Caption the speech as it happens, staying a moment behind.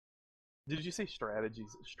Did you say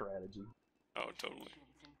strategies? Strategy. Oh, totally.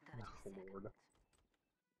 Oh, Lord.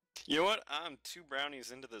 You know what? I'm 2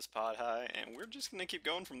 brownies into this pot high, and we're just gonna keep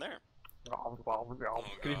going from there. Oh,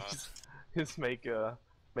 Can you God. just make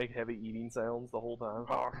heavy eating sounds the whole time?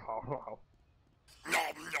 Nom, nom,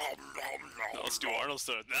 nom, nom, Let's do nom. Arnold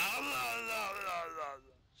stuff.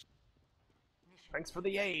 Thanks for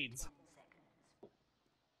the AIDS.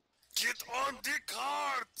 Get on the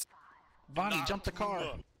cart! Bonnie, jump the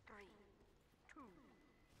car.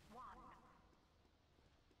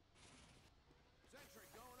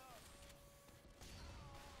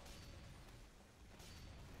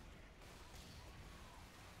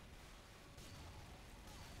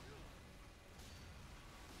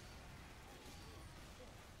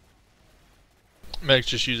 Max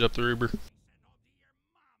just used up the Uber.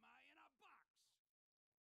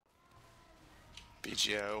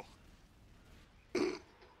 BGO.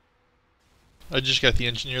 I just got the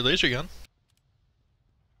engineer laser gun.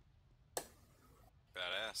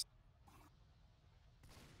 Badass.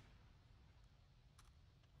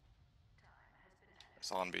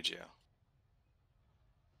 It's all on BGO.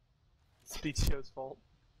 It's BTO's fault.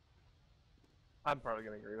 I'm probably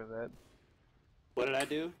gonna agree with that. What did I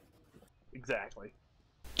do? Exactly.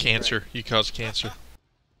 Cancer. You caused cancer.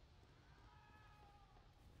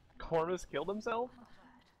 Corvus killed himself?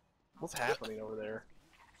 What's happening over there?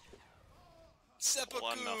 Seppuku!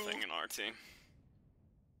 1-0 in our team.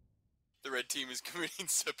 The red team is committing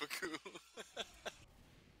seppuku.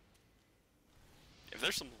 If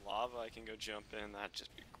there's some lava I can go jump in, that'd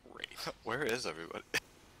just be great. Where is everybody?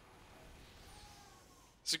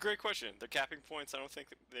 It's a great question. They're capping points. I don't think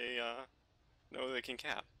they know they can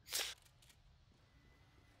cap.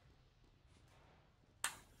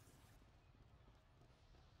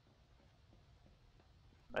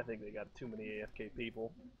 I think they got too many AFK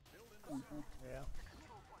people.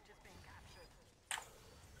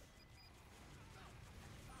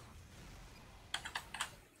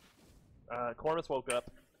 Yeah. Corvus woke up.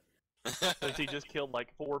 Since he just killed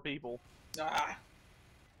like 4 people. I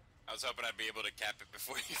was hoping I'd be able to cap it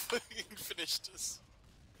before you fucking finished this.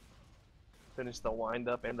 Finished the wind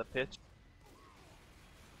up and the pitch.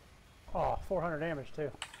 Oh, 400 damage too.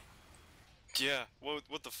 Yeah,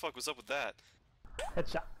 what the fuck was up with that?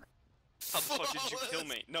 Headshot. How the fuck did you kill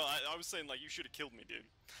me? No, I was saying like you should have killed me, dude.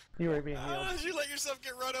 You were being healed. How did you let yourself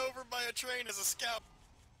get run over by a train as a scout?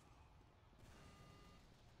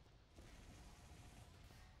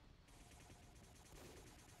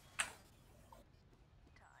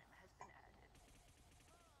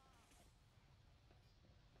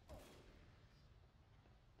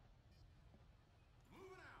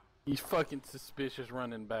 You fucking suspicious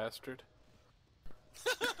running bastard.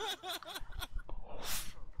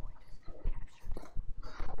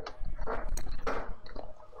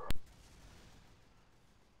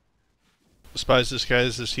 Despise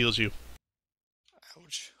disguise, this heals you.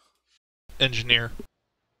 Ouch. Engineer.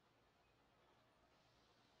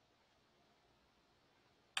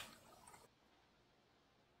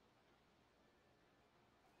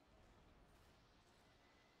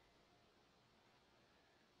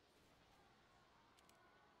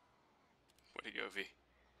 Way to go, V.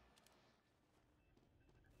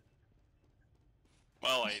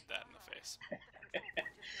 Well, I ate that in the face.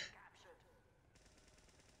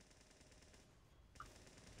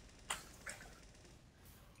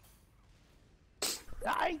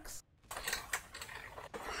 Yikes!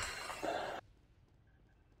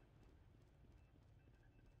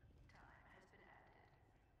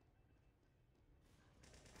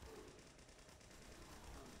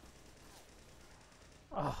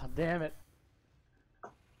 Oh, damn it. My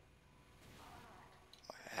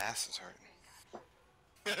ass is hurting.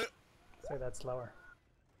 Say that slower.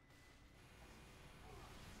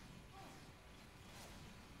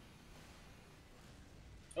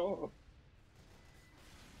 Oh.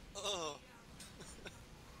 Oh.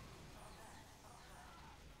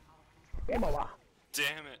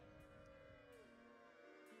 Damn it.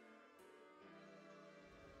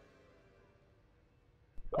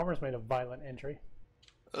 Corvus made a violent entry.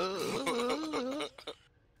 Was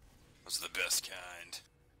the best kind.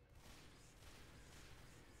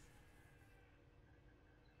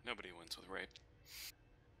 Nobody wins with rape.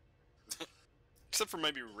 Except for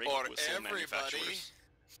maybe rape Or whistle everybody. manufacturers.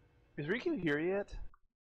 Is Riku here yet?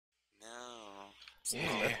 No. Yeah,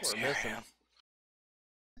 that's what we're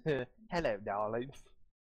missing. Hello, darlings.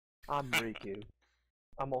 I'm Riku.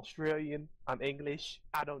 I'm Australian. I'm English.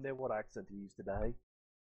 I don't know what accent to use today.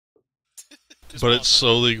 Just But want it's some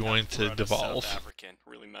slowly African going to out of devolve. South African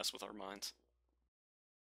really mess with our minds.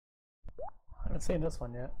 I haven't seen this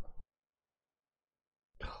one yet.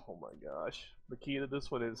 Oh my gosh. The key to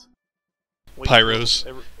this one is... Pyros.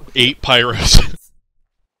 8 pyros.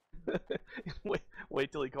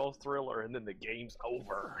 wait till he calls Thriller and then the game's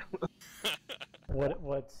over.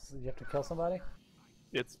 What's you have to kill somebody?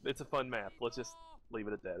 It's a fun map. Let's just leave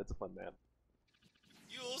it at that. It's a fun map.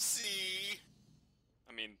 You'll see.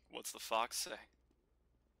 I mean, what's the fox say?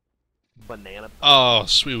 Banana. Oh,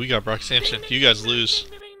 sweet. We got Brock Sampson. You guys lose.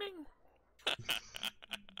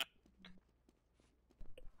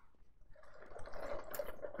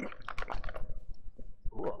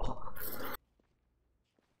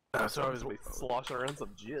 Sorry, I was, We sloshing around some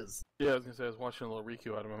jizz. yeah, I was gonna say I was watching a little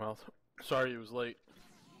Riku out of my mouth. Sorry, it was late.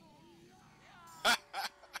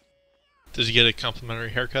 Does he get a complimentary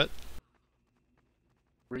haircut?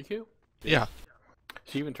 Riku? Yeah.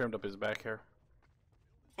 She even trimmed up his back hair.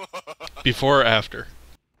 Before or after?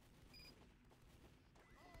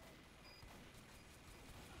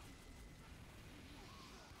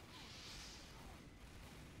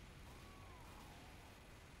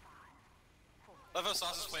 Love how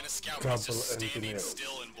Sauce is playing a scout, God he's just bless standing engineer.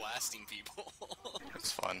 still and blasting people.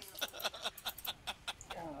 It's fun.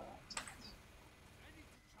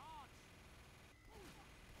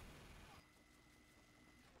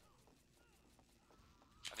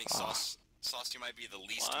 I think Sauce, you might be the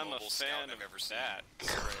least Well, I'm a mobile scout fan I've of ever seen. that.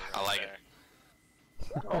 I like it.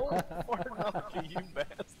 Oh, Farnocky, you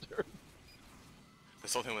bastard.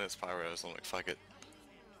 This whole thing with this pyros, I'm like, fuck it.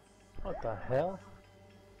 What the hell?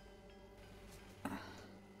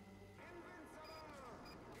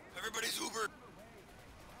 Everybody's Uber.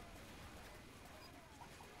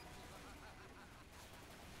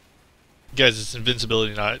 Guys, it's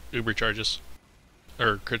invincibility, not Uber charges.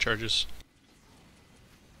 Or crit charges.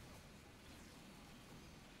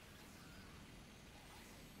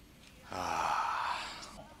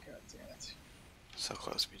 God damn it. So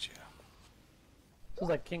close, BGO. This is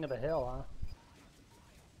like King of the Hill, huh?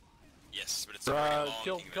 Yes, but it's a very long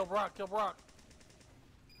Kill thing. Brock, kill Brock.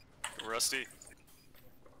 Rusty.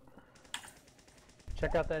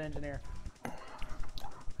 Check out that engineer.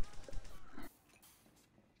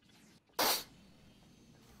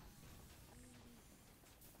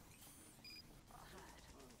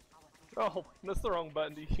 Oh, that's the wrong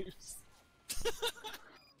button to use.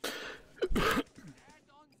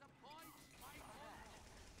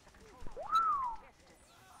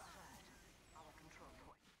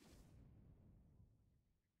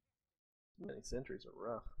 Many sentries are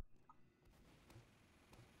rough.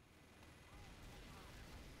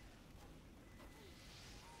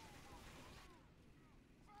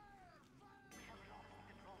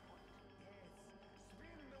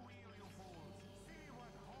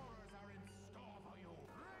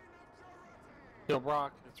 Kill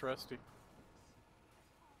Brock, it's Rusty.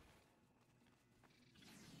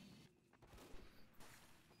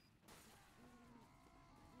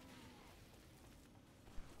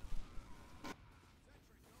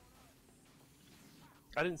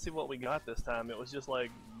 I didn't see what we got this time. It was just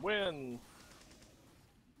like, win!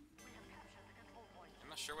 I'm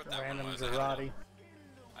not sure what that Random one was. Zarati.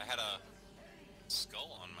 I had a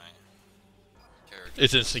skull on my character.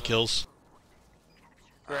 It's instant kills.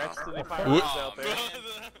 Congrats to the Oh. pirates Oh, out there.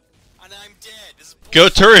 man. And I'm dead. This is Go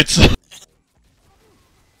bullshit. turrets!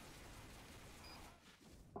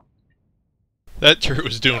 That turret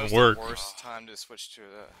was That doing was work. the worst time to switch to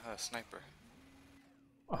a sniper.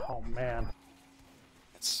 Oh man.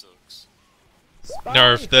 That sucks. Spy!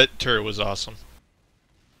 Narf, that turret was awesome.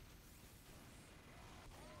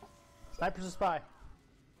 Sniper's a spy.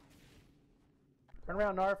 Turn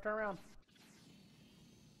around, Narf, turn around.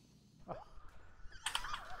 Oh.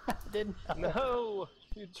 Didn't know. No!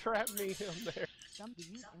 You trapped me in there. Some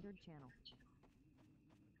views entered channel.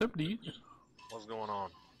 What's up, dude? What's going on?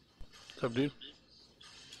 What's up, dude?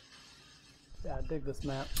 Yeah, I dig this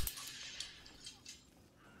map.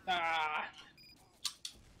 Ah!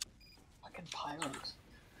 Fucking pirates.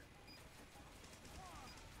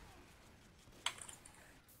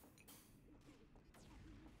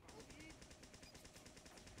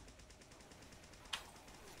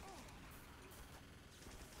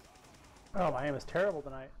 Oh, my aim is terrible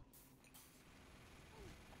tonight.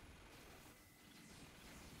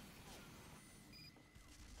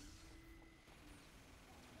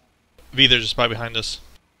 V, there's a spy behind us.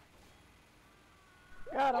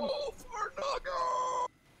 Got him.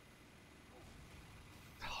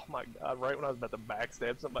 Oh my god, right when I was about to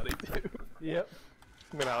backstab somebody too. Yep.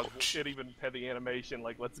 I mean, I should even had the animation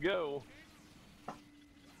like, let's go.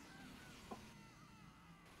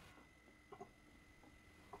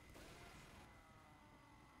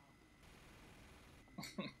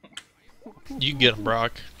 You can get him,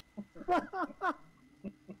 Brock.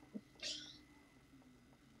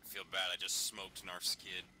 I just smoked Narf's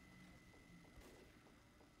kid.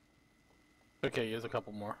 Okay, here's a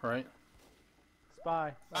couple more, right?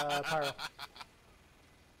 Spy. Pyro.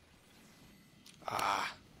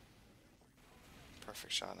 Ah.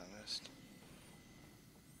 Perfect shot I missed.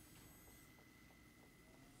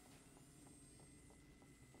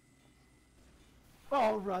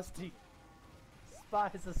 Oh, Rusty.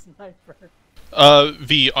 Spy's a sniper.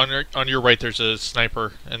 V, on your right there's a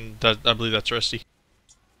sniper, and I believe that's Rusty.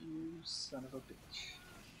 You son of a bitch.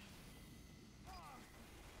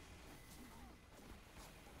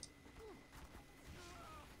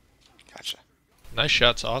 Gotcha. Nice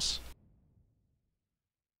shot, Sauce.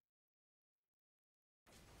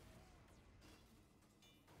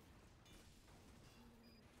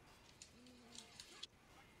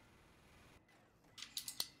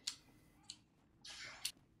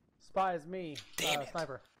 Spy is me. Damn it.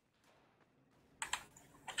 Sniper.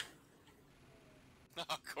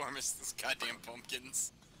 Oh, Cormus, those goddamn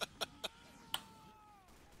pumpkins.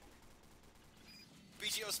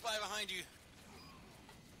 BGO spy behind you.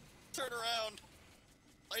 Turn around.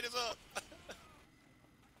 Light us up.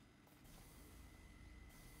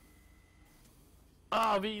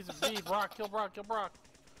 Ah, V, Brock, kill Brock, kill Brock.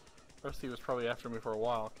 Rusty was probably after me for a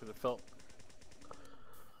while because it felt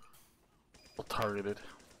targeted.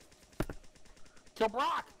 Kill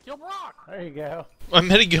Brock! Kill Brock! There you go. My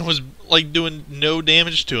medigun was like doing no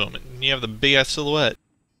damage to him, and you have the big ass silhouette.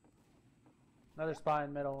 Another spy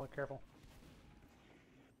in middle. Look careful.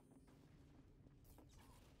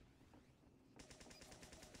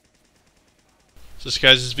 So this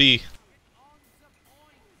guy's his V.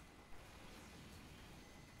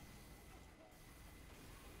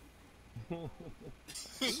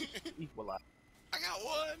 Equalize. I got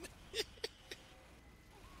one.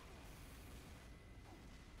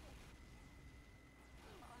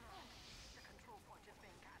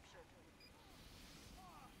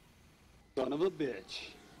 Son of a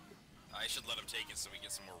bitch. I should let him take it so we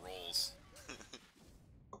get some more rolls.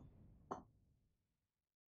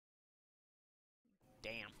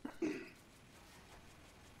 Damn.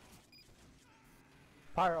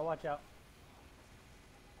 Pyro, watch out.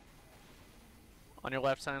 On your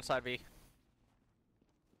left hand side, V.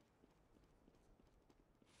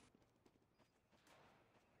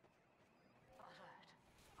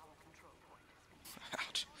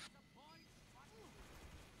 Ouch.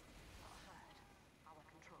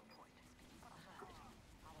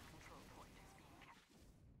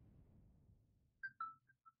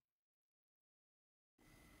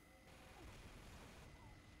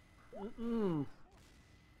 Mm-mm.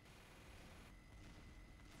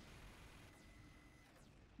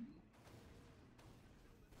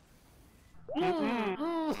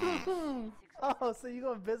 Oh, so you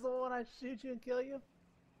go invisible when I shoot you and kill you?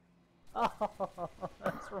 Oh,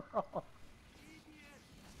 that's wrong.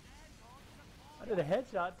 I did a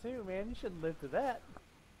headshot too, man. You shouldn't live to that.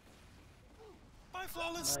 Bye,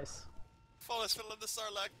 Flawless. Nice. Flawless fell in the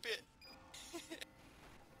Sarlacc pit.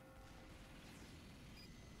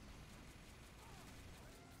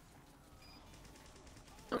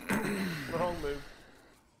 Wrong move.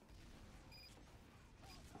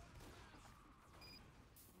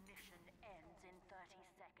 Mission ends in 30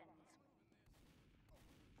 seconds.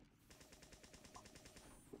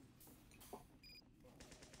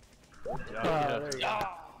 There you go. Ah,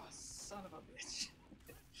 son of a bitch.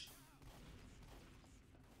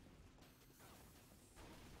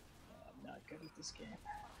 I'm not good at this game.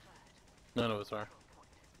 None of us are.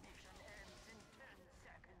 Mission ends in 10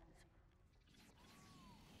 seconds.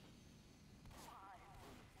 5,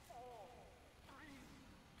 4, 3,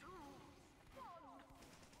 2,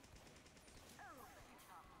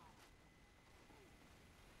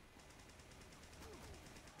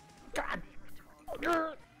 1.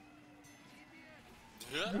 God.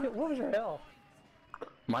 What was your health?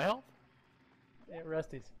 My health? Yeah,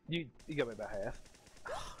 Rusty's. You got me about half.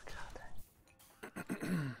 Oh, God.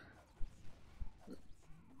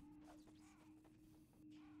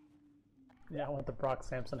 Yeah, I want the Brock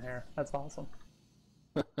Sampson hair. That's awesome.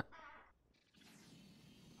 We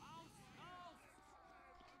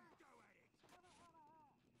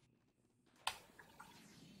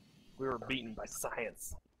were beaten by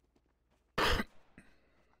science.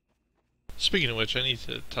 Speaking of which, I need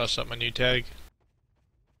to toss up my new tag.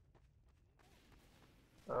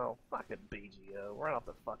 Oh, fucking BGO. Right off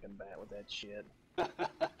the fucking bat with that shit.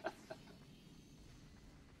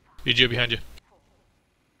 BGO behind you.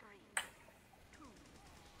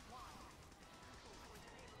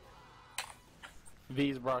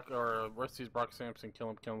 V's Brock, or Rusty's Brock Sampson, kill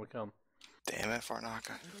him, kill him, kill him. Damn it,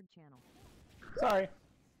 Farnaka. Sorry.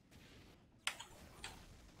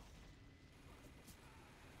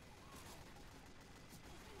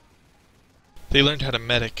 They learned how to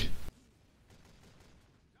medic.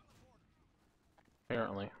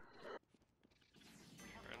 Apparently.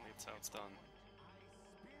 Apparently it's how it's done.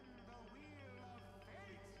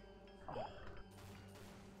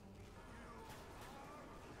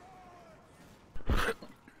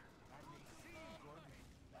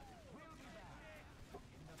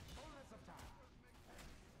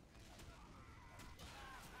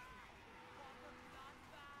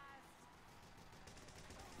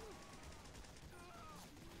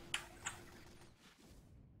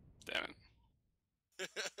 Damn it.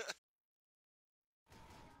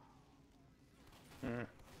 Hmm.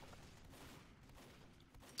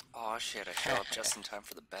 Oh shit, I show up just in time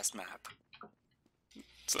for the best map.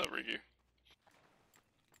 What's up, Ricky?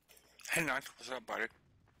 Hey, Nine. What's up, buddy?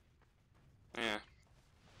 Yeah.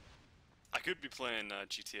 I could be playing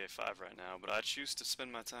GTA 5 right now, but I choose to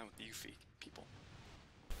spend my time with you people.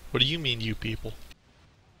 What do you mean, you people?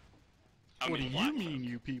 I mean, black folk.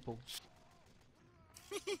 you people?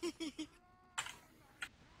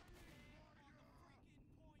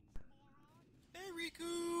 Hey,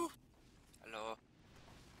 Riku! Hello.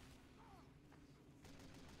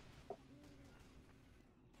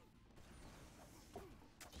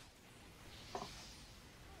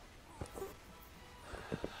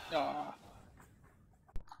 Ah.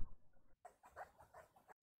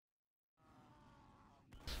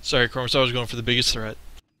 Sorry, Cormus, I was going for the biggest threat.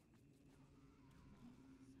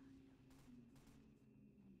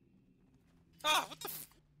 Ah, what the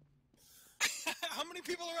How many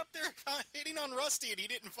people are up there hitting on Rusty and he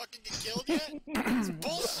didn't fucking get killed yet? It's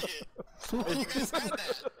bullshit! You guys had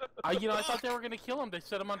that. I thought they were gonna kill him. They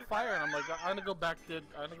set him on fire, and I'm like, I'm gonna go back to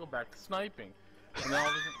sniping.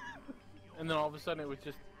 And then all of a sudden, it was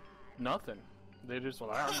just nothing. They just were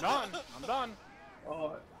like, I'm done. I'm done.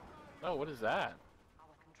 Oh, Oh, what is that?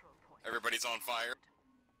 Everybody's on fire.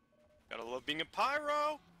 Gotta love being a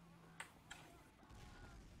pyro!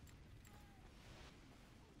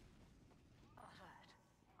 Alert.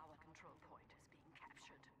 Our control point is being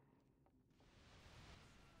captured.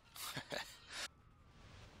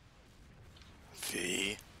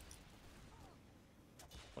 V.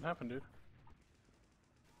 What happened, dude?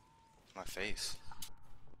 My face.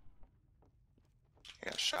 I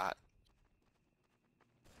got shot.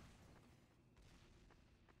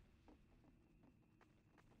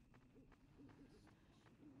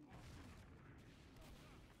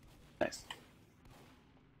 nice.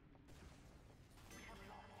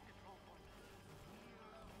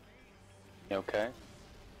 You okay?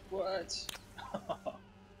 What?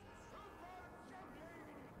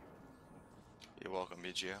 You're welcome,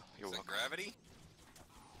 BGO. You're welcome. Gravity?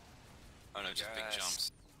 Oh no, just big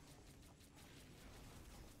jumps.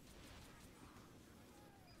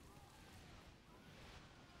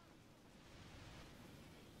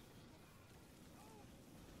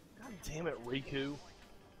 God damn it, Riku.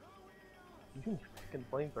 You fucking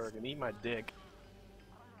flamethrower can eat my dick.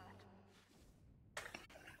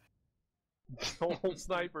 Old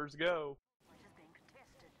snipers go. Point is being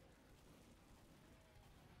contested.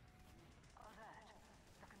 Alert.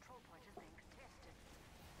 The control point is being contested.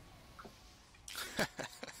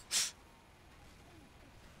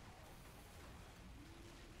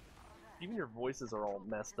 Even your voices are all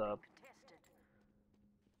messed up. Contested.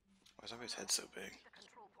 Why is everybody's head so big? The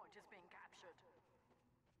control point is being captured.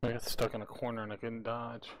 I got stuck in a corner and I couldn't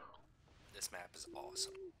dodge. This map is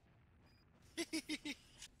awesome.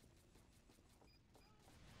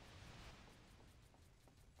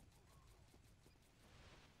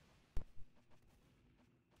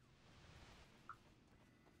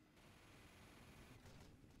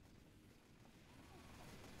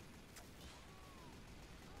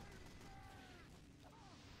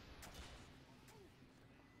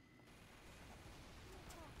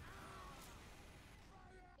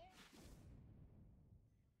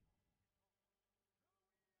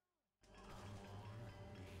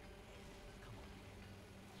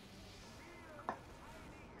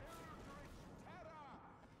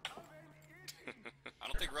 I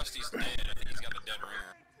don't think Rusty's dead. I think he's got a dead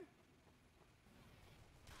ringer.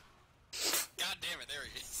 God damn it, there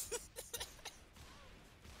he is.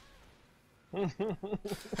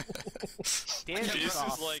 Damn, This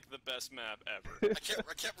off. is like the best map ever.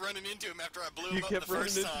 I kept running into him after I blew You him up kept the running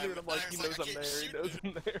first into time. me and I'm like, I he was knows I I'm can't there, he shoot knows him.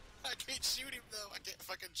 I'm there. I can't shoot him though. I can't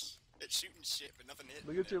fucking at shooting shit, but nothing hit.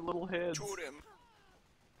 Look at your little heads. Shoot him.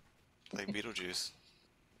 Like Beetlejuice.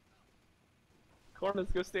 Cornus,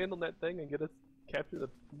 go stand on that thing and get us capture the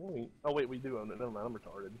point. Oh wait, we do own it. Never mind, I'm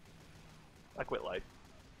retarded. I quit life.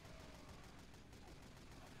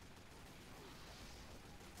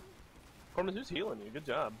 Cornus, who's healing you? Good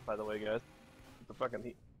job, by the way, guys. With the fucking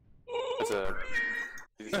heat. What's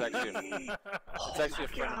It's actually a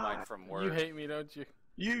friend of mine from work. You hate me, don't you?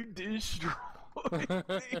 You destroyed me.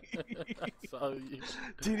 So you...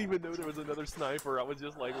 Didn't even know there was another sniper. I was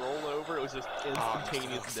just like roll over. It was just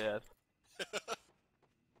instantaneous death.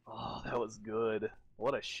 Oh, that was good.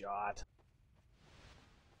 What a shot.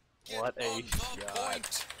 What a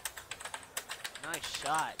shot. Nice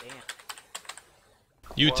shot, damn.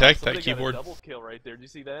 You Wow, attacked that somebody got a keyboard. double kill right there. Did you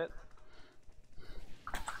see that?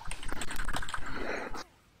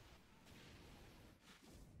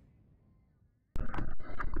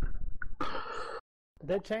 Did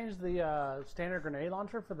they change the standard grenade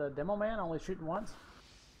launcher for the demo man? Only shooting once?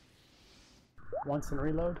 Once and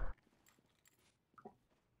reload?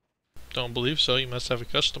 Don't believe so. You must have a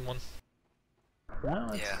custom one. No,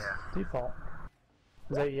 it's default.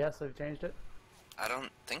 Is that yes? They've changed it? I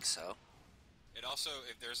don't think so. It also,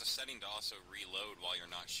 if there's a setting to also reload while you're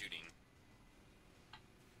not shooting.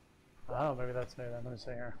 Oh, maybe that's new then. Let me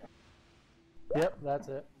see here. Yep, that's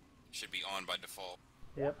it. Should be on by default.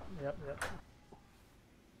 Yep.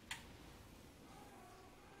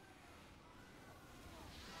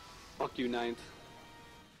 Fuck you, Ninth.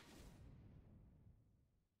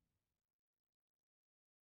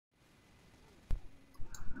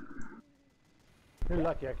 You're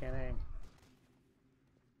lucky I can't aim.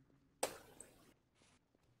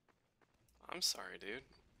 I'm sorry, dude.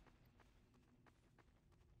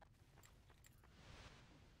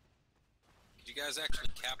 Did you guys actually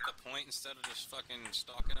cap the point instead of just fucking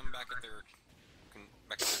stalking them back at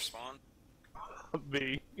their spawn?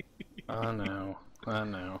 Me. I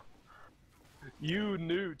know. You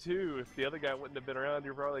knew too. If the other guy wouldn't have been around,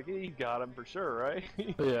 you're probably like, hey, he got him for sure, right?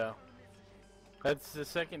 Yeah. That's the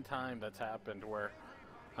second time that's happened where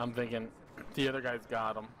I'm thinking the other guy's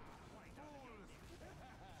got him.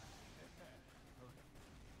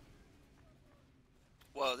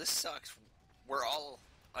 Whoa, this sucks. We're all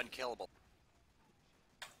unkillable.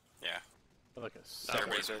 Yeah. Like a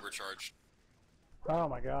Everybody's overcharged. Oh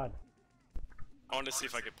my god. I wanted to see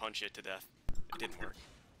if I could punch it to death. It didn't work.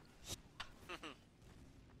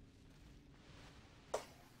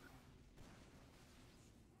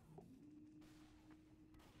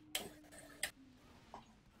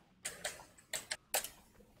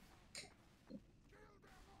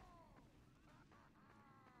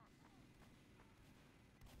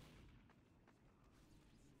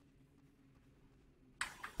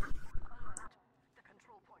 The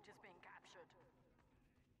control point is being captured.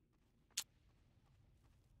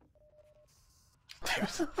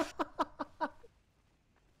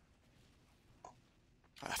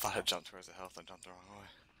 I thought I jumped towards the health. I jumped the wrong way.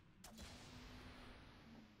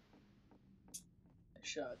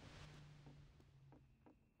 Shot.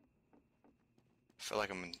 I feel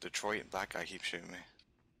like I'm in Detroit and black guy keeps shooting me.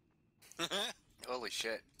 Holy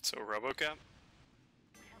shit. So RoboCop?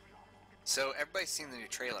 So everybody's seen the new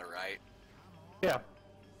trailer, right? Yeah.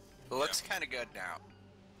 It looks kind of good now.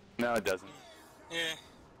 No, it doesn't. Yeah.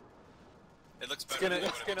 It looks It's better.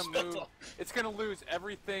 gonna move. It's gonna lose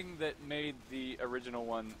everything that made the original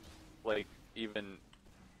one, like, even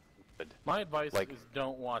good. My advice Like- is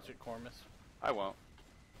don't watch it, Cormus. I won't.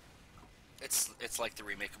 It's like the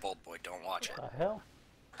remake of Old Boy. Don't watch it. What the hell?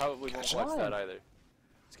 Probably won't Why? watch that either.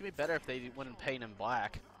 It's gonna be better if they went and paint him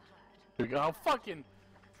black. Oh, fucking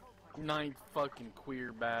ninth fucking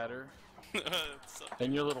queer batter. So,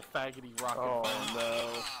 And your little faggoty rocket Oh bomb.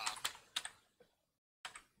 no.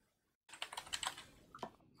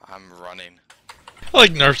 I'm running. I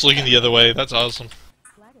like Nerf's looking the other way. That's awesome.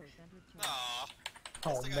 Aw.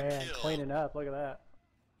 Oh They got man, killed. cleaning up. Look at that.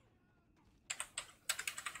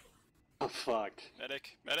 Oh, fuck.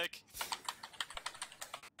 Medic, medic.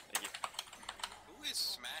 Thank you. Who is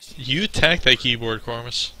smashing? You attacked that keyboard,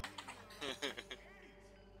 Cormus.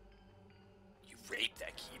 You raped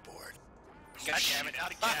that keyboard. God damn it,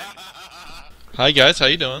 not again. Hi guys, how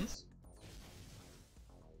you doing?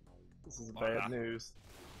 This is bad news.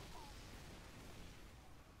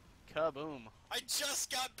 Kaboom. I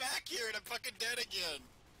just got back here and I'm fucking dead again.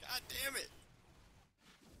 God damn it.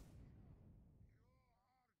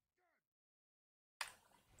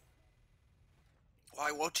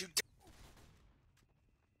 Why won't you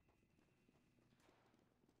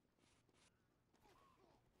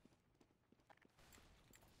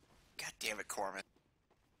God damn it, Corman.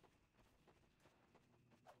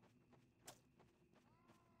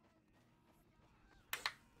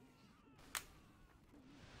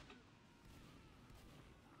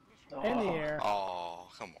 In the air. Oh,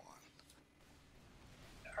 come on.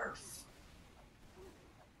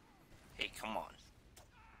 Hey, come on.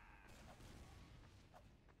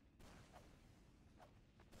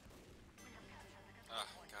 Ah,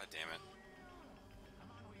 god damn it.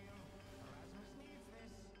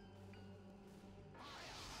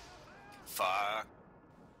 Fuck.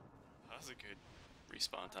 That was a good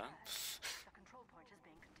respawn time. The control point is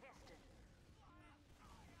being contested.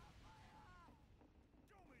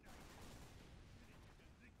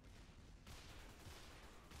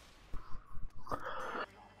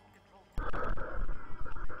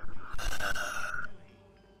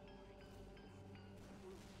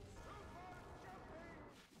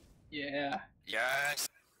 Yeah. Yes.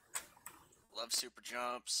 Love super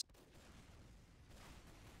jumps.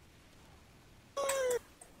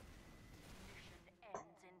 Mission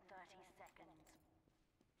ends in 30 seconds.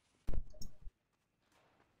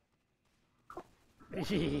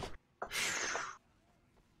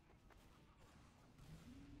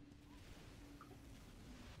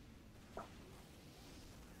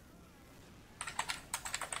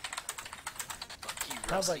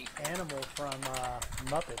 Sounds like Animal from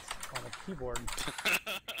Muppets on a keyboard.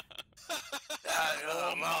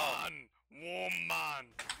 Woman! Woman!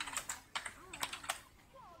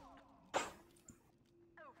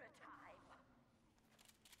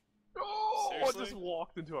 Oh, I Seriously? just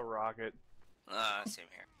walked into a rocket. Same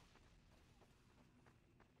here.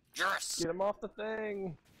 Yes! Get him off the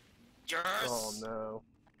thing. Yes! Oh no.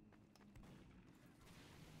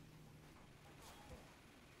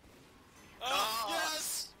 Oh,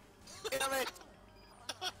 yes! Damn it!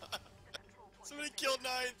 Somebody killed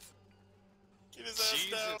Ninth. Get his ass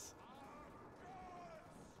down. Jesus.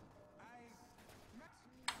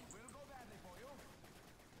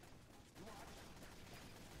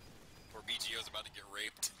 Poor BGO's about to get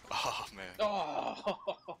raped. Oh, man. Oh.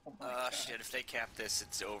 Shit, if they cap this,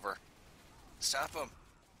 it's over. Stop them.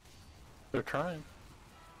 They're trying.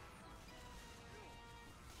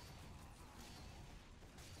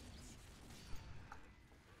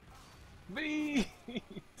 Me!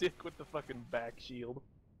 Dick with the fucking back shield.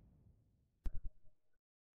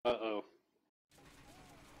 Uh-oh.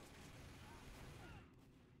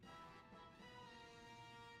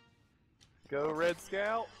 Go Red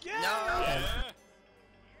Scout! Yeah! No!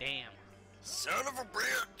 Damn. Son of a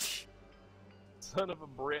bitch! Son of a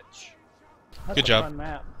britch. That's Good a job. fun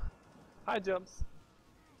map. High jumps.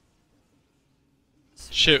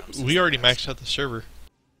 Shit, we already maxed out the server.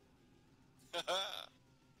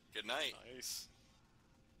 Good night. Nice.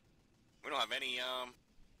 We don't have any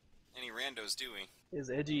randos, do we? Is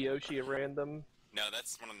Edgy Yoshi a random? No,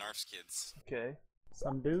 that's one of Narf's kids. Okay.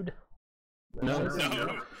 Some dude. No,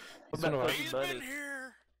 What No. about Fuzzy He's Bunny? been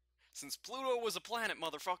here since Pluto was a planet,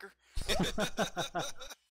 motherfucker.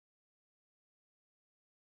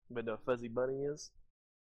 But no, Fuzzy Bunny is?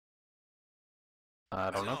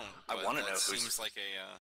 I don't know. I But want to that know who's... seems like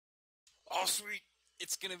a, oh sweet!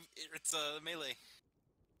 It's Melee.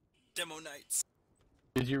 Demo nights.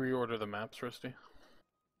 Did you reorder the maps, Rusty?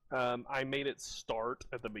 I made it start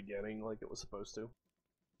at the beginning like it was supposed to.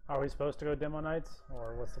 Are we supposed to go demo nights,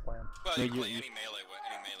 or what's the plan? Well, Yeah, you can you- play any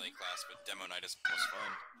melee class, but Demo Night is most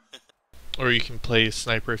fun. Or you can play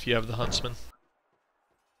sniper if you have the huntsman.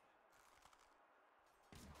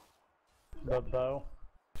 The bow.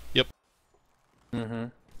 Mm-hmm.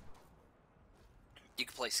 You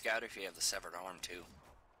can play Scout if you have the severed arm, too.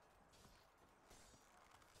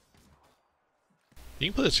 You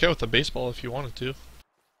can play the scout with the baseball if you wanted to.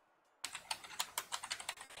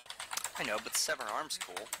 I know, but the severed arm's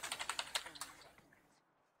cool.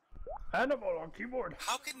 Animal on keyboard.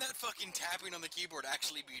 How can that fucking tapping on the keyboard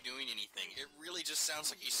actually be doing anything? It really just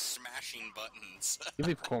sounds like he's smashing buttons. You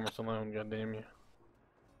leave Cormus alone, goddamn you.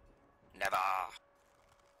 Never.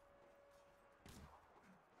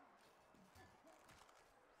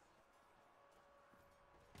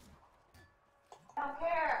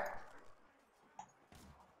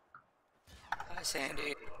 Hi,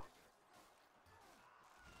 Sandy.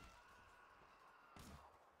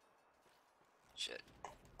 Shit.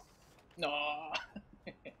 No.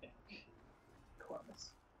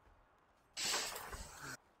 Cormus.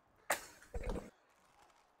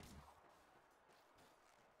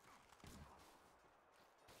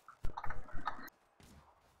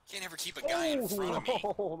 Can't ever keep a guy in front of me.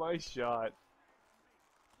 Oh, nice shot.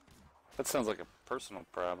 That sounds like a personal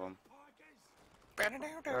problem.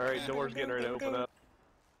 Alright, door's getting ready to open up.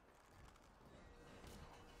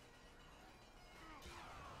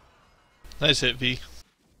 Nice hit, V.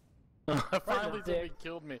 Finally somebody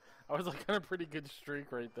killed me. I was like on a pretty good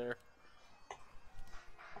streak right there.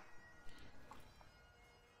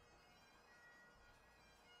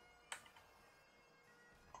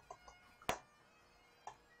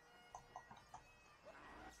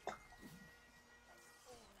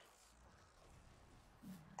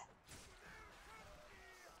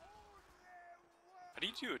 How do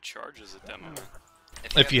you do a charge as a demo?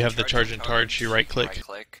 If you have the charge and charge, you right click.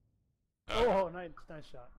 Nice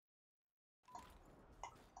shot.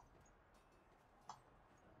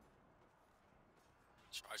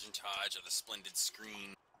 Charge and charge of the splendid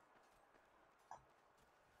screen.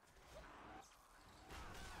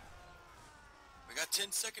 We got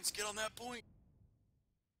 10 seconds to get on that point.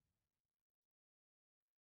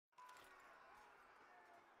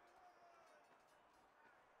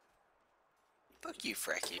 Fuck you,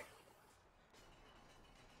 Frecky.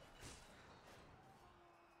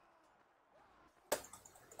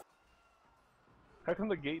 How come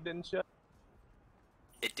the gate didn't shut?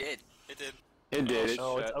 It did. It did. It did.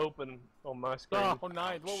 Oh, it's open on my screen. Oh,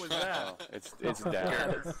 nice. What was that? Oh, it's down.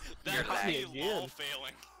 You're laggy laggy. again.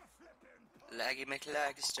 Failing. Laggy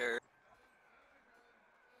McLagster.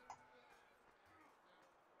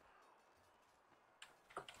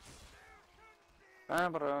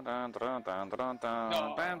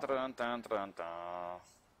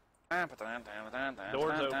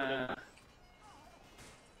 Doors opening.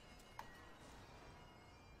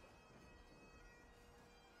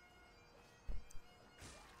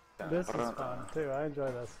 This is fun too. I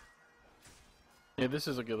enjoy this. Yeah, this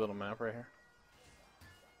is a good little map right here.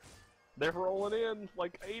 They're rolling in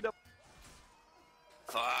like 8 of.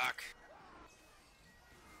 Fuck.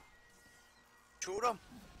 Shoot him.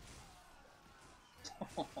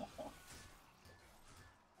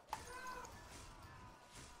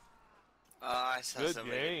 I saw Good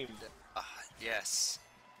somebody. game. Yes.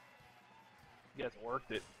 You guys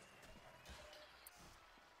worked it.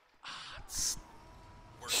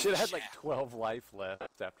 Shit, I had like 12 life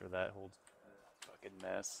left after that whole fucking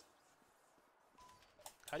mess.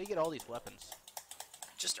 How do you get all these weapons?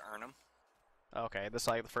 Just earn them. Okay, this is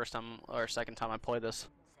like the first time or second time I play this.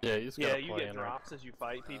 Yeah, you just Yeah, gotta you play get in drops as you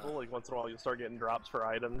fight people. Like once in a while, you'll start getting drops for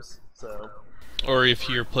items. So. Or if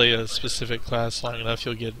you play a specific class long enough,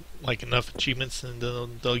 you'll get like enough achievements, and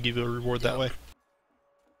they'll give you a reward that way.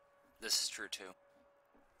 This is true too.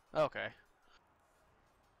 Okay.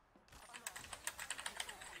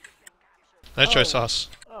 Nice try, Sauce.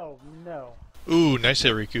 Oh no. Ooh, nice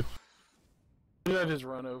hit, Riku. Did I just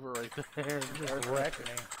run over right there? Just wrecking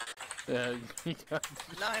me. Yeah, you got...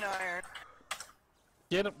 9 iron.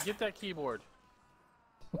 Get him, get that keyboard.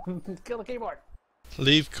 Kill the keyboard.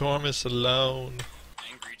 Leave Cormus alone.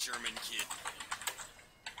 Angry German kid.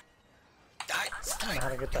 I don't know how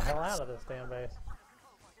to get the hell out of this damn base.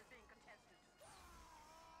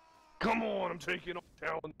 Come on, I'm taking on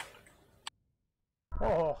Talon.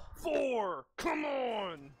 Oh. 4! Come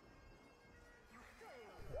on!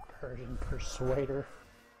 Persian Persuader.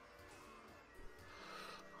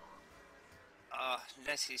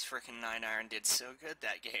 Nessie's freaking 9 iron did so good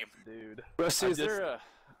that game. Dude. Rusty, is there a...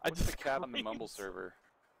 I what's just a the cat on the coins? Mumble server.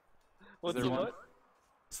 What's there the one? what?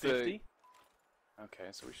 It's the... 50?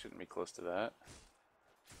 Okay, so we shouldn't be close to that.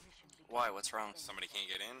 Why? What's wrong? Somebody can't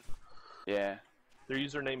get in? Yeah. Their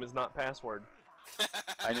username is not password.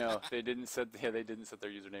 I know. They didn't set... Yeah, they didn't set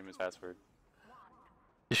their username as password.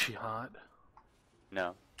 Is she hot?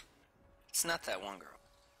 No. It's not that one girl.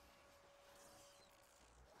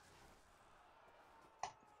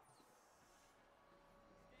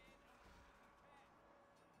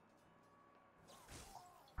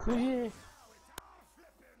 Fucking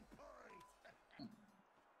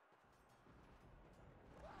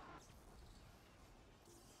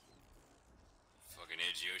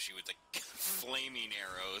Edge Yoshi with the flaming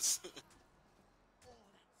arrows.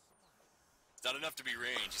 It's not enough to be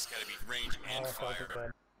ranged, it's gotta be range and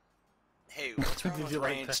fire. Hey, what's wrong Did with you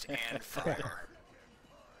like ranged that? and fire?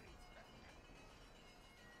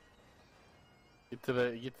 Get to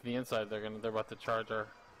the inside. They're about to charge our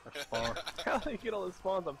spawn. How do they get all the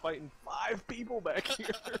spawns? I'm fighting 5 people back here.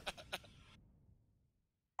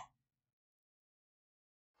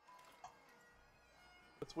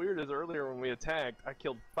 What's weird is earlier when we attacked, I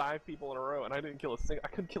killed 5 people in a row, and I didn't kill a single. I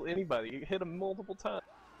couldn't kill anybody. You hit them multiple times.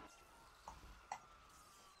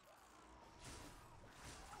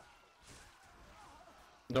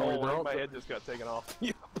 Don't worry, they're all- my head just got taken off.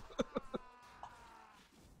 Yep.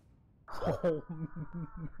 Oh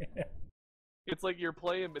man. It's like you're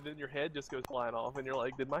playing, but then your head just goes flying off, and you're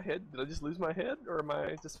like, did I just lose my head, or am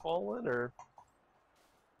I just falling, or?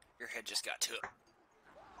 Your head just got to it.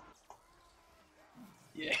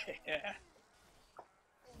 Yeah.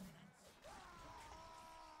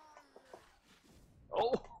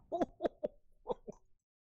 Oh!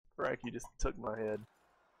 Frack, you just took my head.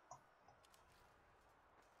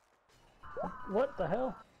 What the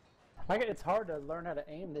hell? It's hard to learn how to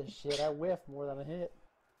aim this shit. I whiff more than I hit.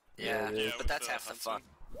 Yeah, Yeah, but that's half the fun.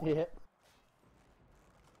 Yeah.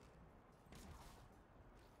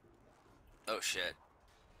 Oh shit.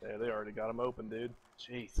 Yeah, they already got him open, dude.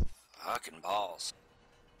 Jeez. Fucking balls.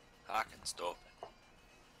 Fucking stupid.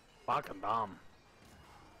 Fucking dumb.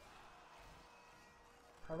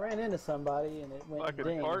 I ran into somebody and it went Fucking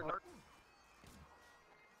ding. cart.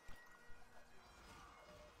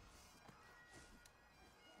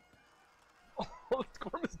 Oh,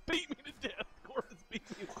 Corvus beat me to death. Corvus beat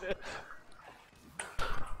me to death.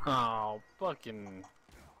 Oh, fucking.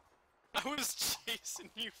 I was chasing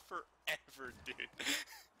you forever, dude.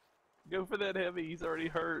 Go for that heavy. He's already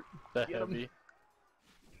hurt. That Get him. heavy.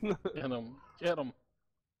 Get him. Get him.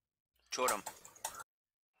 Shoot him.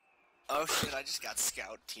 Oh shit, I just got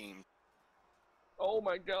scout teamed. Oh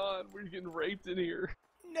my god, we're getting raped in here.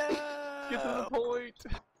 No! Get to the point.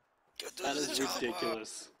 Get to That the is chopper.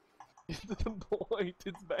 ridiculous. Get to the point.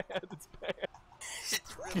 It's bad. It's bad.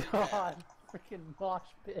 It's really God, freaking mosh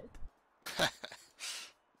pit. bad.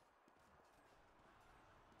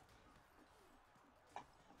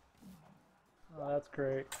 Oh, that's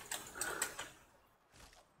great.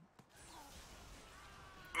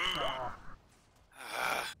 Oh.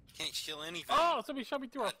 Can't kill anything. Oh, somebody shot me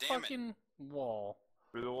through a God damn it. fucking wall.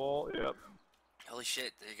 Through the wall. Yep. Holy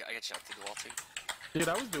shit, I got shot through the wall too. Dude,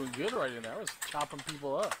 I was doing good right in there. I was chopping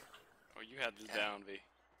people up. Oh, you had this down, V. I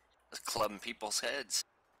was clubbing people's heads.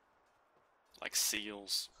 Like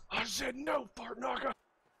seals. I said no, fart knocker.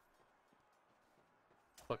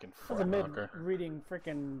 Fucking I was fart amid knocker. reading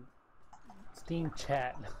freaking Steam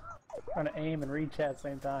chat. Trying to aim and read chat at the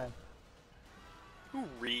same time. Who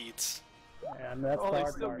reads? And that's Oh, the they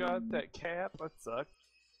hard still part. got that cap. That sucks.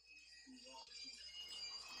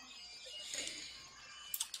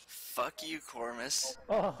 Fuck you, Cormus.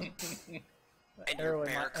 Oh, And arrow your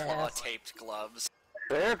in my bear claw ass. taped gloves.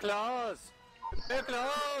 Bear claws! Bear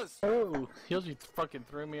claws! Oh, Hilji fucking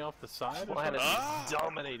threw me off the side. Or Planet something? is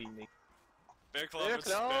dominating me. Bear claw Bear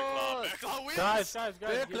versus bear claw. claws! Bear claw wins! Guys, Bear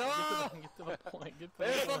get claw! to the point. Get to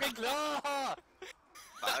Bear the point. fucking claw!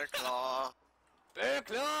 Bear claw. Bear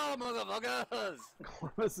claw, motherfuckers!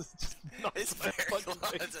 Corvus is just not His bear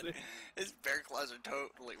claws. His bear claws are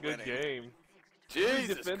totally Good winning. game. He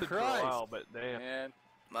Jesus defended for a Christ! while, but damn. Man,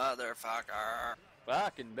 Motherfucker.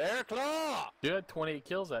 fucking bear claw! Dude, I had 28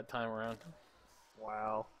 kills that time around.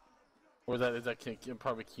 Wow. Or is that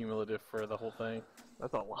probably cumulative for the whole thing?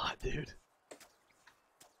 That's a lot, dude.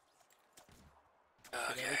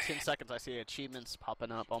 Every 10 seconds I see achievements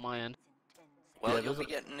popping up on my end. Well, Yeah, you'll those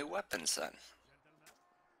be getting new weapons, son.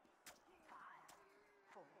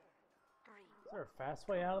 Is there a fast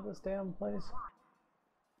way out of this damn place?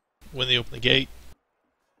 When they open the gate.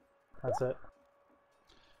 That's it.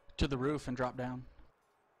 To the roof and drop down.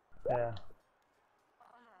 Yeah.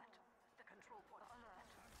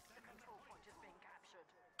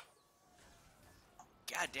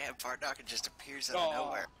 Goddamn, Fardock just appears out of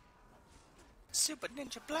nowhere. Super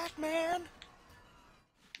Ninja Black Man!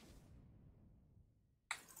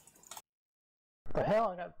 The hell?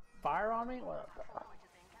 I got fire on me? What the...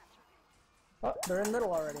 Oh, they're in the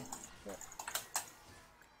middle already. Shit.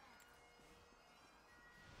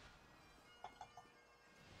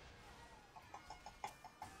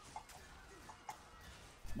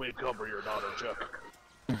 We cover your daughter, Chuck.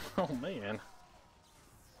 Oh man.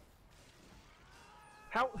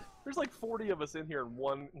 How? There's like 40 of us in here, and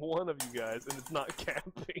one of you guys, and it's not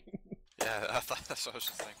camping. Yeah, I thought that's what I was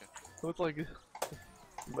just thinking. So it's like,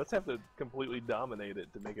 let's have to completely dominate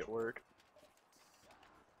it to make it work.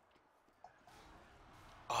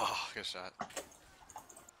 Oh, good shot.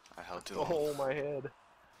 I held too long. Oh my head.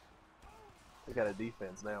 We got a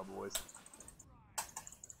defense now, boys.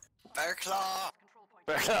 Bear Claw!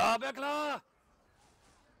 Bear claw, bear claw!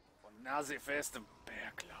 One Nazi fist and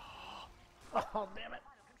bear claw. Oh, damn it.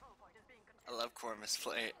 I love Cormus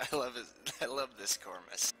play. I love this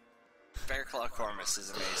Cormus. Bear Claw Cormus is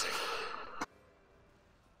amazing.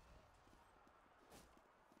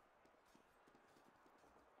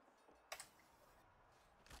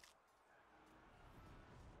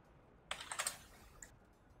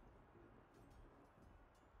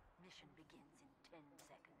 Mission begins in 10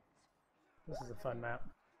 seconds. This is a fun map.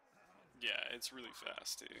 Yeah, it's really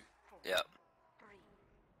fast, too. Yep. 3,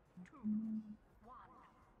 2, 1.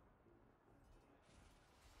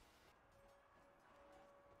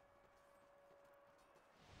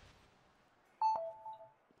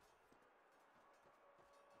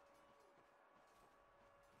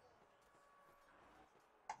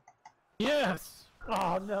 Yes!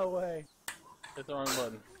 Oh, no way. Hit the wrong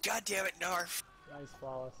button. God damn it, Narf! Nice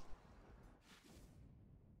flawless.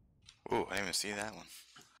 Ooh, I didn't even see that one.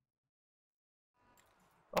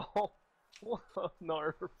 Oh, what a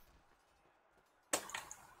narf.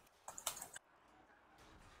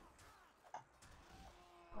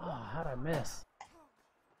 Oh, how'd I miss?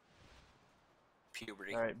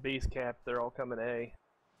 puberty. Alright, B's cap, they're all coming A.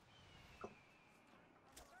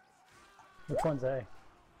 Which one's A?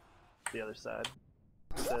 The other side.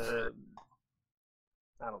 The...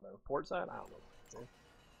 I don't know. Port side? I don't know.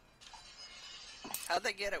 How'd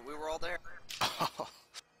they get it? We were all there.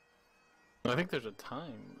 I think there's a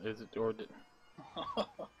time. Is it or did...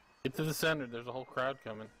 Get to the center. There's a whole crowd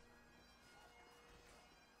coming.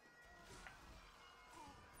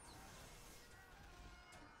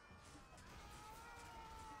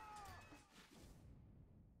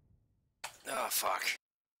 Oh fuck!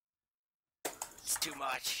 It's too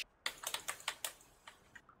much.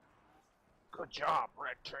 Good job,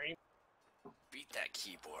 Red Team. Beat that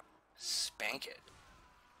keyboard. Spank it.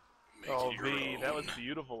 Make Oh, it your V, that was own.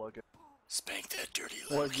 beautiful looking. Spank that dirty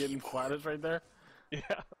little What, getting flatted right there?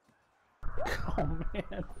 Yeah. Oh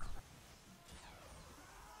man.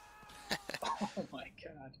 Oh my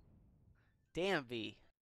god. Damn, V.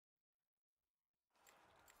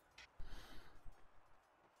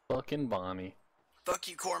 Fucking Bonnie. Fuck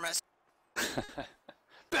you, Cormus.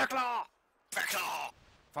 Berklaw! Berklaw!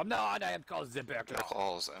 From now on, I am called the Berklaw.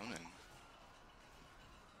 Berklaw's owning.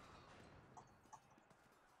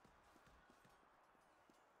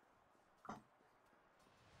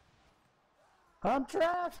 I'm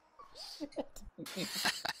trapped! Shit.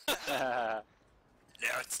 Now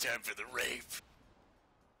it's time for the rape.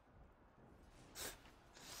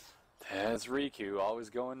 That's Riku, always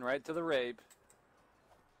going right to the rape.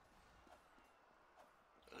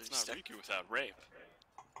 It's not Riku without rape.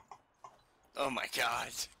 Oh my god.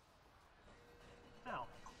 Ow.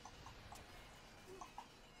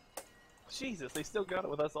 Jesus, they still got it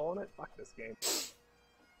with us all in it? Fuck this game.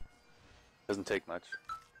 Doesn't take much.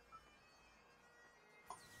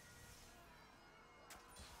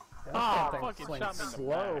 Ah, That fucking thing's shot me in the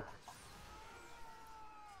slow. back.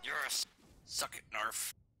 Yes. Suck it,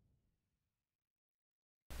 Narf.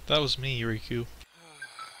 That was me, Riku.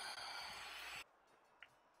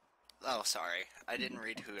 Oh, sorry. I didn't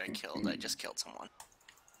read who I killed. I just killed someone.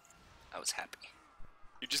 I was happy.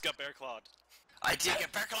 You just got bear clawed. I did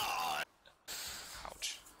get bear clawed!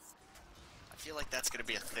 Ouch. I feel like that's gonna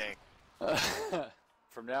be a thing.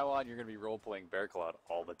 From now on, you're going to be role-playing Bearclaw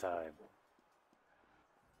all the time.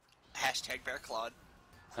 Hashtag bear clawed.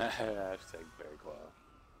 Hashtag Bearclaw.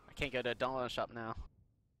 I can't go to a donut shop now.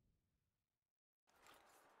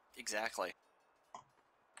 Exactly.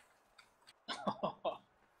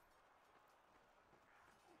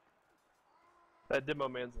 That demo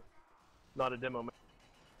man's not a demo man.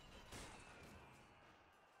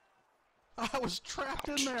 I was trapped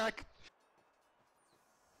in there. I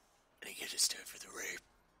get it's time for the rape.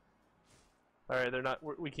 Alright, they're not.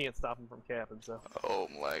 We can't stop them from capping, so. Oh,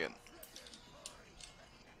 I'm lagging.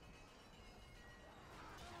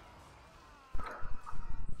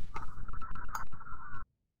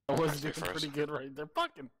 I was Actually, doing pretty good right there.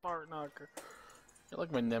 Fucking fart knocker. You're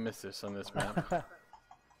like my nemesis on this map.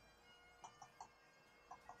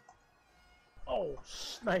 Oh,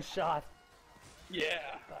 nice shot. Yeah.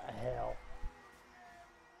 What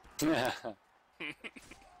the hell?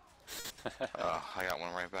 Oh, I got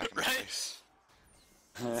one right back in my Right? face.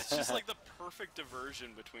 It's just like the perfect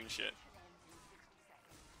diversion between shit.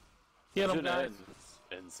 Get him, It guys.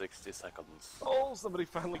 ends in 60 seconds. Oh, somebody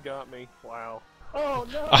finally got me. Wow. Oh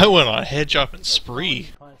no! I went on a head dropping spree.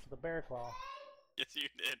 Punch for the bear claw. Yes, you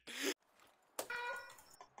did.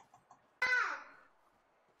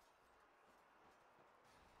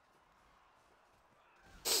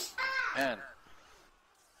 Man,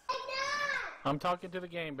 I'm talking to the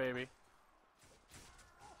game, baby.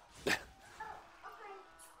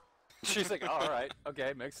 she's like, alright,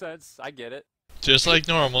 okay, makes sense, I get it. Just like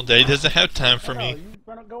normal, Daddy doesn't have time for No, me. you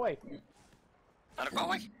run up, go away. Let her go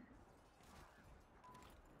away.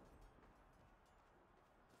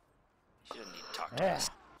 She doesn't need to talk to Yeah. us.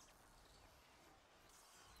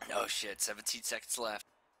 Oh shit, 17 seconds left.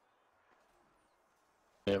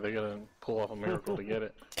 Yeah, they gotta pull off a miracle to get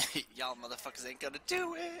it. Y'all motherfuckers ain't gonna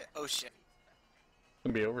do it. Oh shit.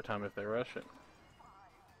 It'll be overtime if they rush it.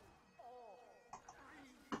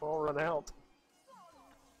 All run out.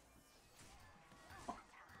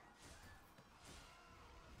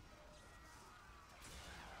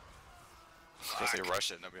 Because they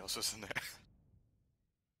rush it, nobody else was in there.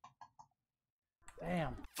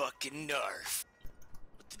 Damn. Fucking Narf.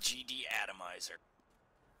 With the GD atomizer.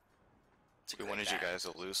 It's a We great wanted you battle. guys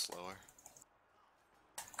to lose slower.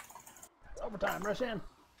 Overtime, rush in.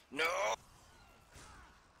 No!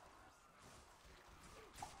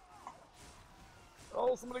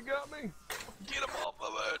 Oh, somebody got me. Get him off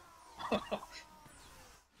of it.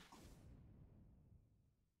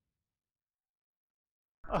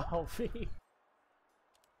 Oh, V.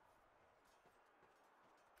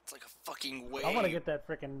 It's like a fucking wave. I want to get that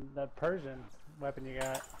that Persian weapon you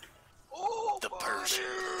got. Oh, the Persian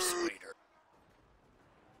Persuader.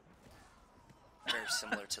 Very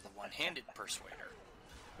similar to the one-handed Persuader.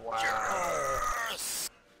 Wow. Yes!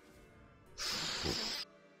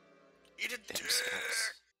 Eat a dick!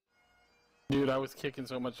 Dude, I was kicking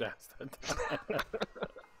so much ass that time.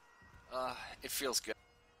 It feels good.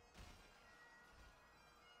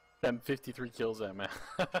 Them 53 kills that man.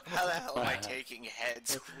 How the hell am I taking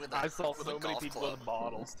heads with a I saw with so a many golf people club? with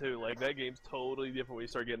bottles too. Like that game's totally different when you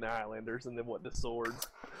start getting the Highlanders and then what the swords.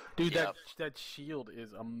 Dude, Yep. that shield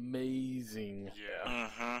is amazing. Yeah.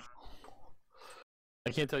 Mm-hmm. I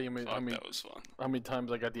can't tell you Fuck, that was fun. how many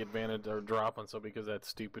times I got the advantage or drop on something because of that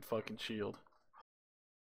stupid fucking shield.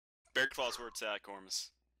 Bear Claw's where it's at,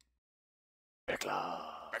 Cormus. Bear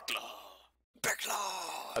Claw. Bear Claw. Bear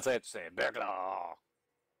claws! That's what I have to say. Bear Claw.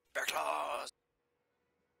 Bear claws!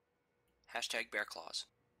 Hashtag bear claws.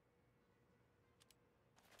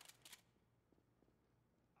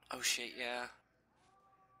 Oh shit, yeah.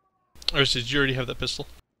 Or did you already have that pistol?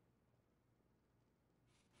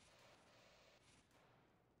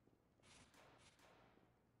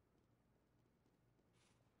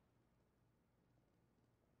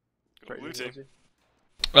 Go blue team. Did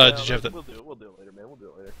you have that? We'll do it later, man. We'll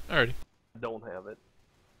do it later. Alrighty. I don't have it.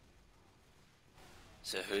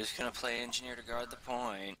 So who's gonna play engineer to guard the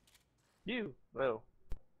point? You. No.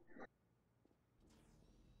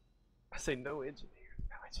 I say no engineer.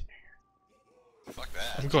 No engineer. Fuck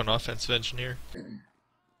that. I'm going offensive engineer.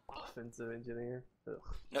 Offensive engineer. Ugh.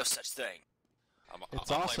 No such thing.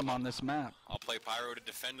 It's awesome on this map. I'll play Pyro to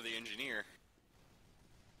defend the engineer.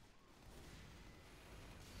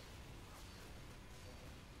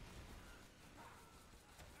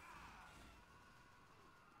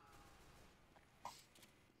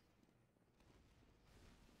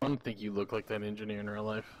 I don't think you look like that engineer in real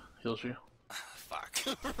life. Heals you. Fuck.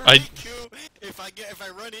 Riku, if I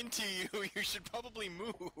run into you, you should probably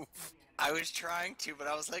move. I was trying to, but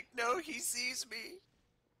I was like, no, he sees me.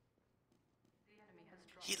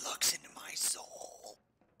 He looks into my soul.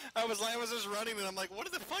 I was just running, and I'm like,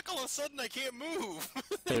 what the fuck? All of a sudden, I can't move.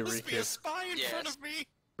 Hey, there must be a Riku. spy in front Yes. of me.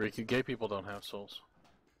 Riku, gay people don't have souls.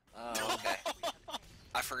 Oh, okay.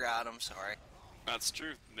 I forgot. I'm sorry. That's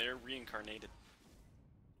true. They're reincarnated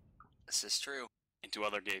This is true. into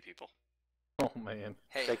other gay people. Oh man.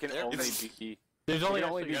 Hey, They can there- only be. There's They only can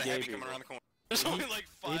only actually be gay Happy people. coming around the corner. There's only like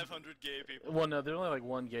 500 gay people. Well, no, there's only like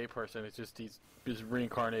one gay person. It's just he's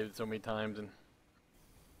reincarnated so many times, and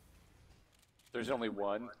There's only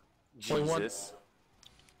one. Only one? Jesus.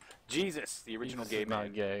 Jesus, the original Jesus gay is man.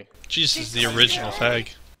 not gay. Jesus is the original fag.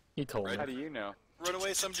 He told How me. do you know? Run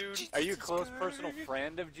away, some dude. Are you a close personal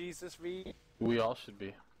friend of Jesus, V? We all should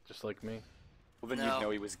be, just like me. Well, then No. you'd know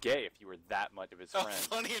he was gay if you were that much of his Oh, friend.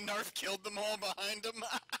 funny, and Narf killed them all behind him.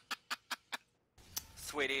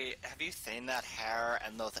 Sweetie, have you seen that hair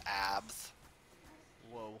and those abs?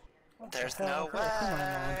 Whoa. There's the no hell? Come on,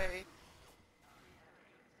 man. way.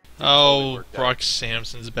 Oh, worked out. Brock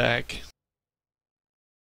Samson's back.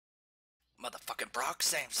 Motherfucking Brock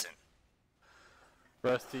Samson.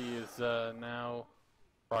 Rusty is now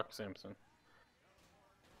Brock Samson.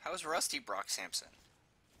 How's Rusty Brock Samson?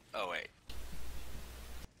 Oh wait.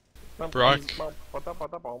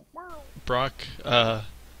 Brock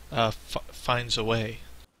finds a way.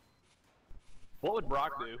 What would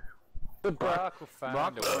Brock do? Brock will find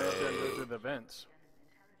Brock a goes way. there and goes through the vents.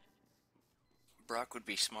 Brock would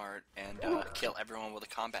be smart and kill everyone with a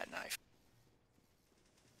combat knife.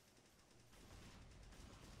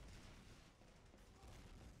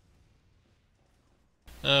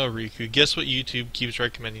 Oh, Riku, guess what YouTube keeps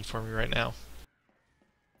recommending for me right now?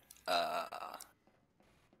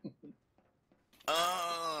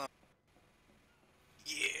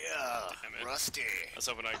 Yeah, Damn it. Rusty. I was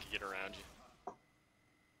hoping I could get around you.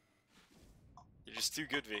 You're just too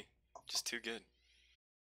good, V. Just too good.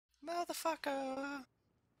 Motherfucker.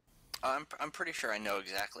 I'm pretty sure I know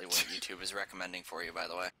exactly what YouTube is recommending for you, by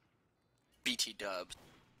the way. BT dubs.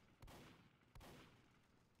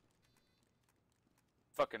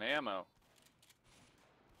 Fucking ammo.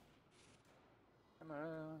 Ammo.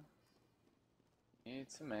 Need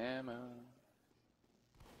some ammo.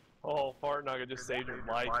 Oh, Fartnaga just saved your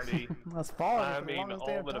life, V. That's falling I for the mean, longest all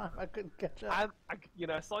damn but time. I couldn't catch up.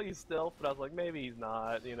 I saw you stealth, but I was like, maybe he's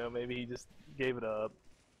not. You know, maybe he just gave it up.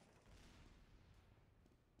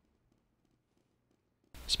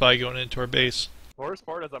 Spy going into our base. Worst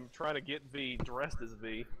part is I'm trying to get V dressed as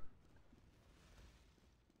V.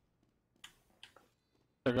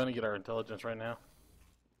 They're gonna get our intelligence right now.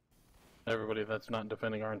 Everybody that's not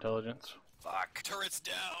defending our intelligence. Fuck. Turret's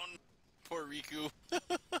down. Poor Riku.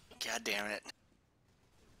 God damn it.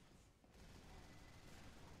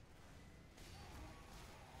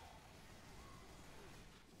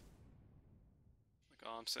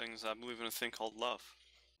 Like, all I'm saying is I believe in a thing called love.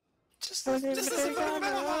 Just this is a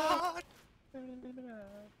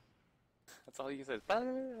That's all you said. I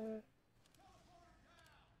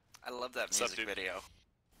love that What's up, music dude? video.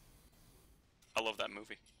 I love that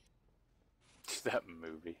movie. That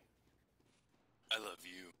movie. I love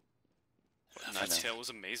you. Knight's Tale was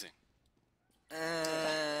amazing.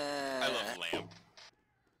 I love lamb.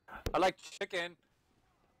 I like chicken.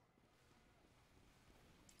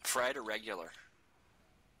 Fried or regular?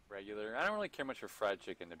 Regular. I don't really care much for fried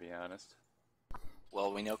chicken, to be honest.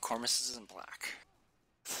 Well, we know Cormus isn't black.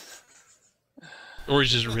 Or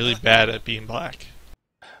he's just really bad at being black.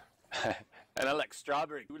 And I like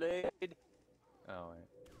strawberry Kool-Aid. Oh, wait.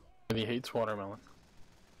 And he hates watermelon.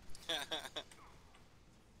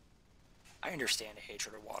 I understand a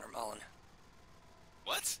hatred of watermelon.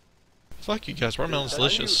 What? Fuck you guys, watermelon's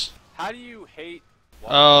delicious. How do you hate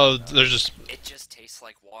Oh, watermelon? they're just... It just tastes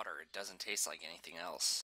like water. It doesn't taste like anything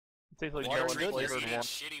else. It tastes like Water melon drinking flavored one.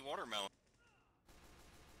 shitty watermelon.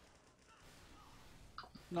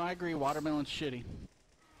 No, I agree. Watermelon's shitty.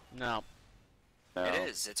 No. No. It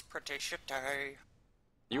is. It's pretty shitty.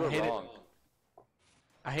 You were I hate it. wrong.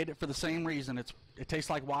 I hate it for the same reason. It tastes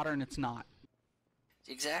like water and it's not.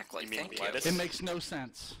 Exactly. You mean Thank you. lettuce? It makes no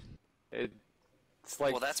sense. It's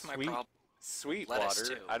like Well, that's my sweet, problem. sweet Lettuce,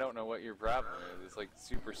 water. too. I don't know what your problem is. It's like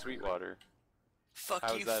super sweet water. Fuck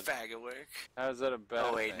How's you, that- faggowick. How is that a bad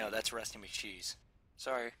Oh wait, thing? no, that's Rusty McCheese.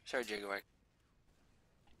 Sorry, Jagowick.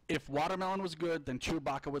 If watermelon was good, then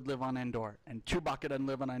Chewbacca would live on Endor. And Chewbacca doesn't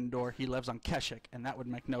live on Endor. He lives on Kashyyyk, and that would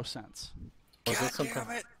make no sense. God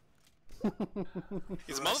damn it!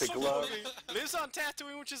 He's Rusty glove. motherfucker lives on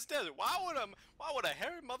Tatooine, which is desert. Why would a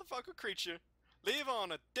hairy motherfucker creature live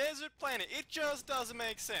on a desert planet? It just doesn't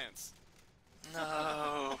make sense.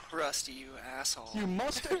 No, Rusty, you asshole. You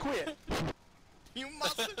must quit. You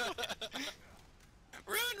must.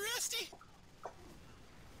 Run, Rusty!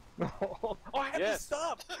 Oh, I had Yes. to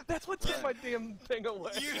stop! That's what took my damn thing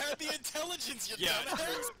away. You had the intelligence, you Yeah,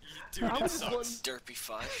 dumbass! dude, I it was just sucks. Derpy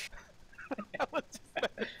fuck. I was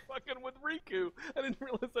just fucking with Riku. I didn't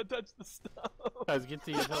realize I touched the stuff. Guys, get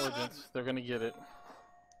the intelligence. They're gonna get it.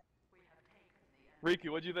 Riku,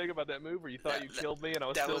 what'd you think about that move where you thought you killed me and I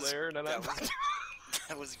was still there? And then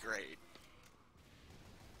That was great.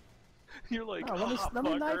 You're like, Oh, oh, let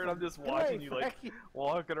me knife fucker, and I'm him. just Get watching away, you like Frankie.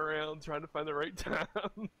 walking around trying to find the right time.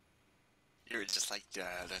 You were just like,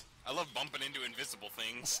 Dad. I love bumping into invisible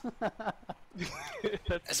things.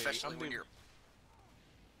 That's Especially me. when you're...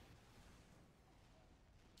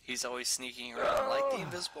 He's always sneaking around like the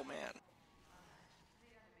Invisible Man.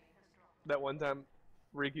 That one time,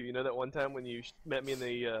 Riku, you know that one time when you met me in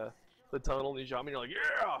the tunnel and you shot me, you're like,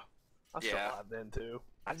 yeah! I was still Yeah. alive then too.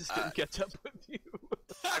 I just couldn't catch up with you.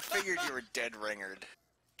 I figured you were dead ringered.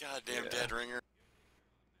 Goddamn Yeah. dead ringer.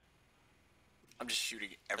 I'm just shooting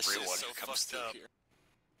That shit is everyone so who comes fucked through up. here.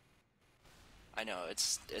 I know,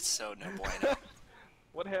 it's so no bueno.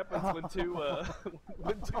 What happens when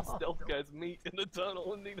two stealth guys meet in the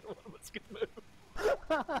tunnel and neither one of us can move?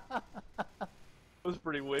 It was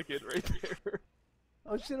pretty wicked right there.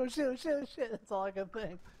 Oh shit, oh shit, oh shit, oh shit. That's all I can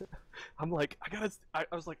think. I'm like, I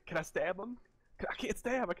was like, can I stab him? I can't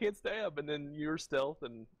stab. And then you're stealth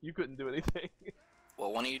and you couldn't do anything.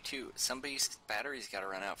 Well, one of you two, somebody's battery's gotta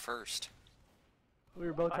run out first. We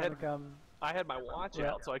were both I trying had- to come. I had my watch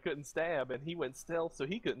Yeah. out, so I couldn't stab, and he went stealth, so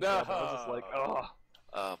he couldn't stab. I was just like, oh.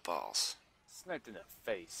 Balls. Sniped in the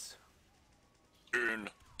face. In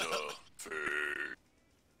the face.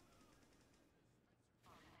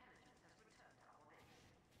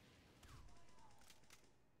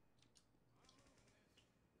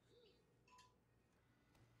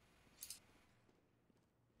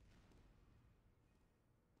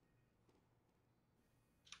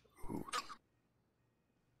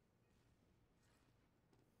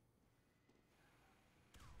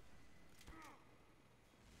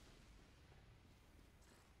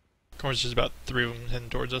 Corn's just about 3 of them heading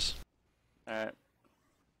towards us. Alright.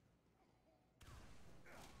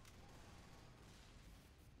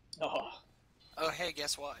 Oh, hey,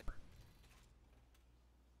 guess what?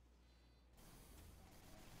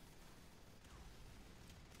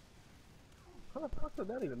 How the fuck did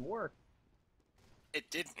that even work? It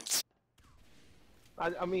didn't.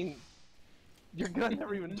 I mean, your gun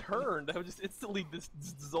never even turned. I was just instantly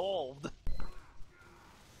dissolved.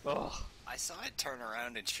 Ugh. I saw it turn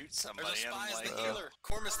around and shoot somebody. There's a spy I'm as like, the healer.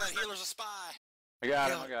 Cormus, that healer's a spy. I got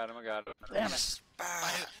him, Yeah. I got him, I got him. Damn it.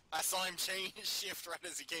 spy. I saw him change shift right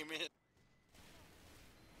as he came in.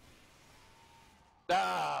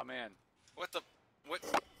 Ah, man. What the? What?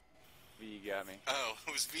 V got me. Oh,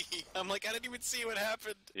 it was V. I'm like, I didn't even see what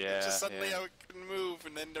happened. Yeah, Just suddenly yeah. I couldn't move,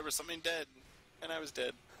 and then there was something dead, and I was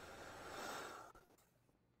dead.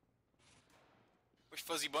 Wish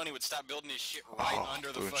Fuzzy Bunny would stop building his shit right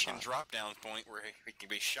under the fucking drop-down point where he can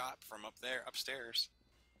be shot from up there, upstairs.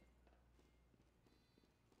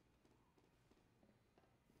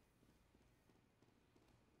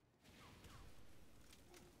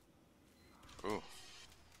 Ooh.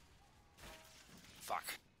 Fuck.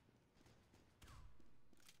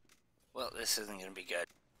 Well, this isn't gonna be good.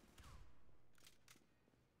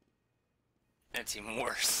 It's even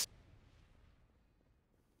worse.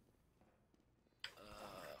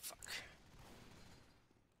 Fuck.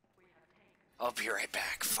 I'll be right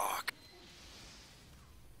back. Fuck.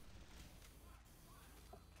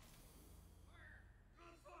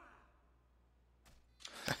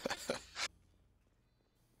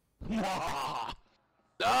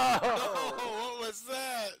 Oh, what was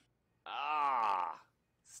that? Ah!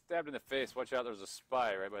 Stabbed in the face. Watch out, there's a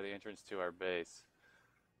spy right by the entrance to our base.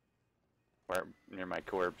 Right near my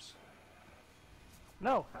corpse.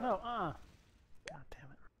 No, no, God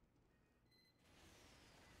damn it.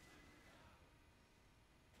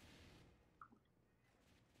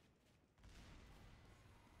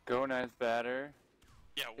 Go Ninth Batter.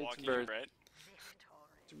 Yeah, walking, birth- right?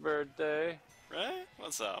 It's your birthday. Right?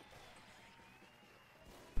 What's up?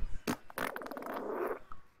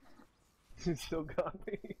 He still got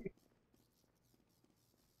me.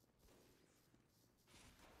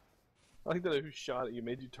 I like that who shot at you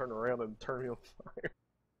made you turn around and turn me on fire.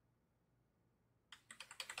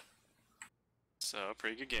 So,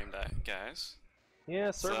 pretty good game, guys. Yeah,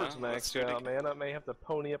 server's So, let's maxed do it out, again. man. I may have to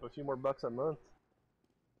pony up a few more bucks a month.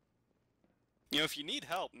 You know, if you need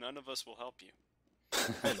help, none of us will help you.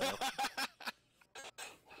 I know.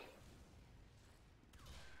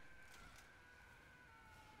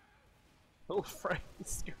 Oh, Frank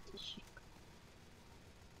scared the shit.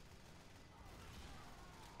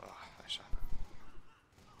 Oh, nice shot.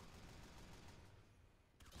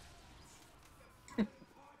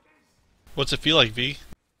 What's it feel like, V?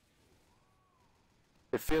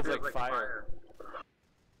 It feels like fire.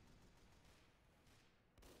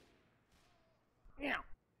 Yeah.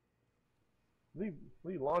 What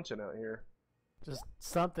are you launching out here? Just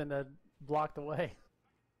something to block the way.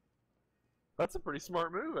 That's a pretty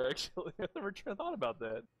smart move, actually. I never thought about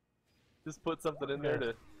that. Just put something in there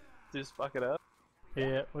to just fuck it up.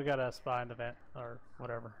 Yeah, we got a spy in the vent, or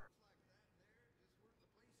whatever.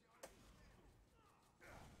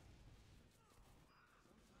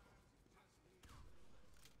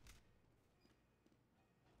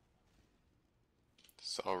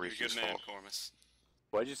 It's all You're a Ricky's good man, fault. Cormus.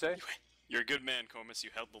 What'd you say? You're a good man, Cormus.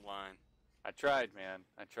 You held the line. I tried, man.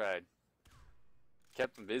 I tried.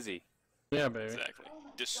 Kept them busy. Yeah, baby. Exactly.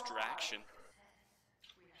 Distraction.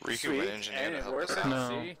 Riku Sweet. would engineer And to it help works. us out. No.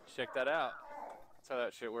 See? Check that out. That's how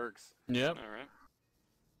that shit works. Yep. Alright.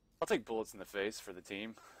 I'll take bullets in the face for the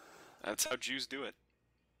team. That's how Jews do it.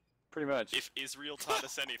 Pretty much. If Israel taught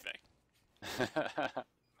us anything.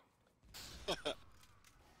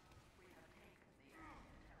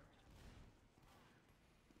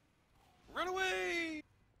 Run away!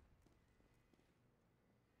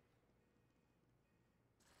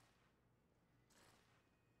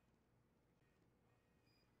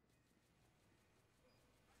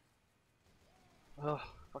 Ugh,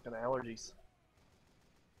 fucking allergies.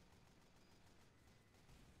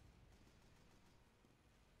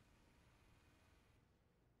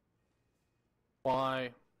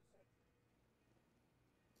 Why?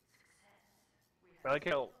 I like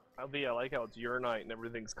how it's your night and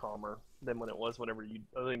everything's calmer than when it was whenever the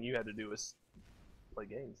other thing you had to do was play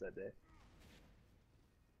games that day.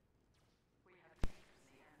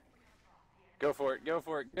 Go for it. Go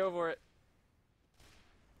for it. Go for it.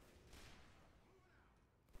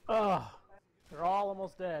 Ugh, they're all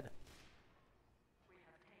almost dead.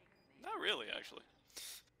 Not really, actually.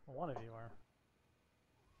 Well, one of you are.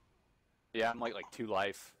 Yeah, I'm like 2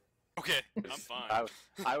 life. Okay, I'm fine.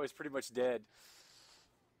 I was pretty much dead.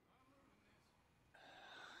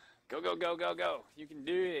 Go, go, go, go, go. You can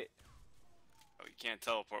do it. Oh, you can't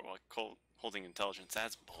teleport while holding intelligence.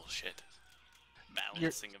 That's bullshit.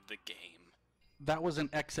 Balancing of the game. That was an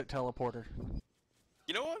exit teleporter.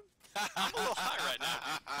 You know what? I'm a little high right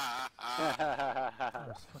now.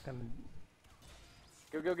 There's fucking...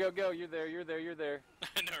 Go, go, go, go. You're there, you're there, you're there.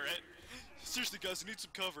 I know, right? Seriously, guys, need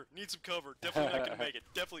some cover. Need some cover. Definitely not gonna make it.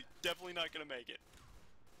 Definitely not gonna make it.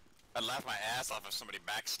 I'd laugh my ass off if somebody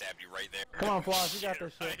backstabbed you right there. Come on, Floss, you got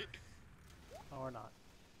this shit. Right? Oh, or not.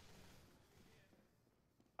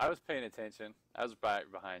 I was paying attention. I was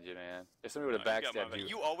right behind you, man. If somebody would have backstabbed you,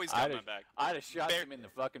 You always got my back. I'd have shot him in the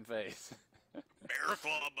fucking face. Bear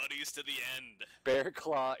claw buddies to the end. Bear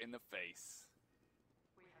claw in the face.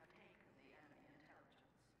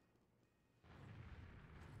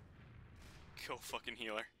 Go fucking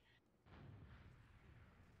healer.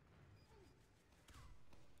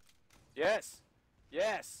 Yes!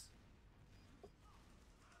 Yes!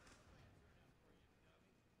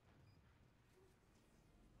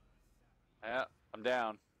 Yeah, I'm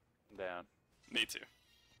down. I'm down. Me too.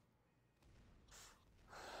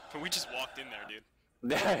 But we just walked in there, dude.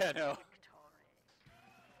 Yeah, I know.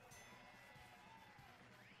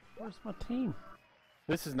 Where's my team?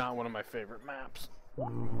 This is not one of my favorite maps.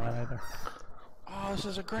 Not either. Oh, this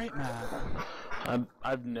is a great map.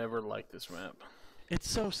 I've never liked this map. It's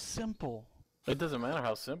so simple. It doesn't matter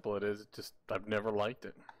how simple it is. It just I've never liked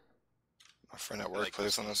it. My friend at work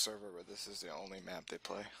plays on a server, but this is the only map they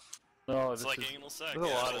play. Oh, It's like anal sex. There's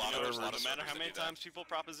a lot of no servers matter how that many do that. times people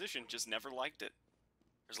proposition, just never liked it.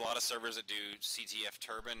 There's a lot of servers that do CTF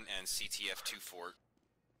Turban and CTF 2 Fort.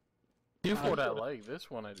 Q4 I like. This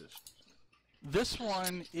one I just. This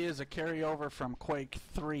one is a carryover from Quake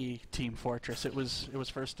 3 Team Fortress. It was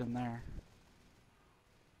first in there.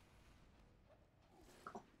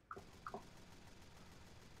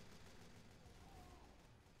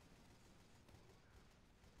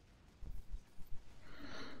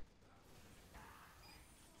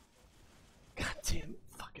 Goddamn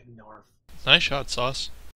fucking Narf. Nice shot, Sauce.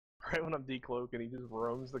 Right when I'm decloaking, he just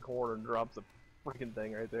roams the corner and drops a freaking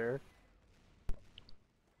thing right there.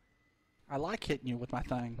 I like hitting you with my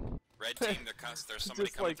thing. Red team, there's somebody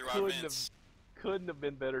Just coming like through our couldn't vents. couldn't have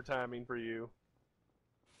been better timing for you.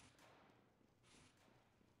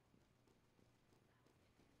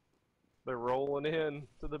 They're rolling in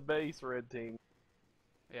to the base, red team.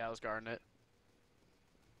 Yeah, I was guarding it.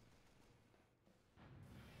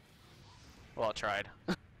 Well, I tried.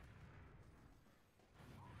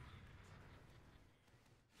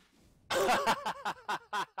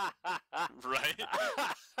 Right?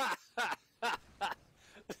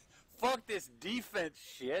 Fuck this defense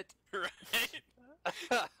shit. Right?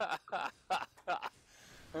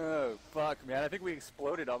 Oh, fuck, man. I think we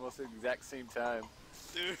exploded almost at the exact same time.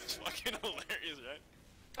 Dude, it's fucking hilarious, right?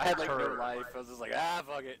 I had like no life. I was just like,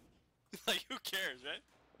 fuck it. Like, who cares, right?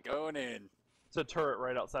 Going in. It's a turret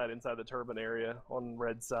right outside, inside the turban area, on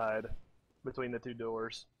red side, between the two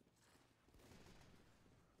doors.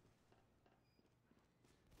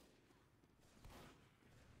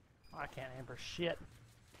 I can't aim for shit.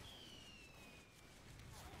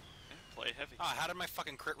 Play heavy. Oh, how did my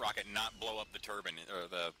fucking crit rocket not blow up the turban or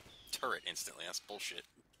the turret instantly? That's bullshit.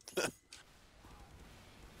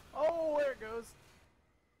 Oh, there it goes.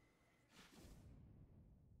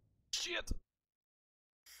 Shit!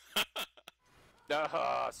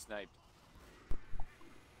 Sniped.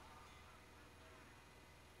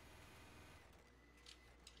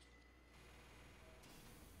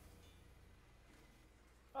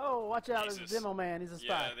 Oh, watch out, there's a Jesus. demo man, he's a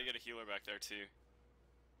Yeah, spy. they got a healer back there too.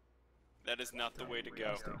 That is not the way to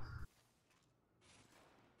go.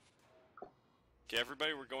 Okay,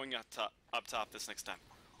 everybody, we're going up top this next time.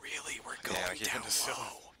 Really? We're going down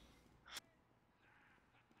low.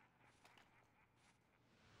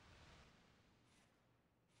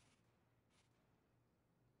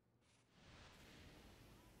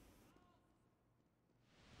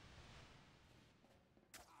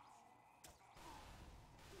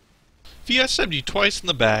 VS stabbed you twice in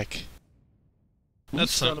the back.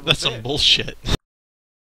 That's son of a some bitch. bullshit. What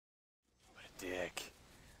a dick.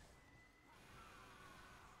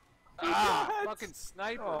 Fucking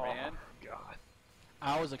sniper, Oh, man. God.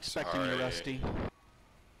 I was expecting you, Sorry. Rusty.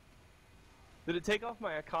 Did it take off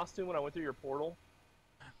my costume when I went through your portal?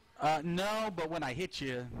 No, but when I hit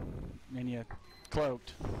you, and you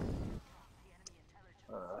cloaked.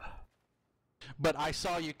 But I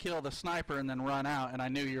saw you kill the sniper and then run out, and I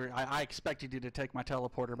knew you were. I expected you to take my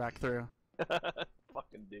teleporter back through.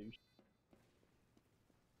 Fucking douche.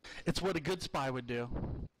 It's what a good spy would do.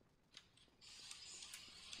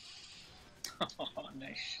 Oh,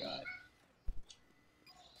 nice shot.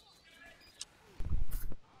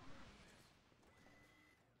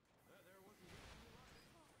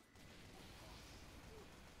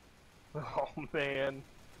 Oh man.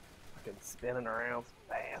 Fucking spinning around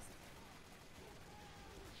fast.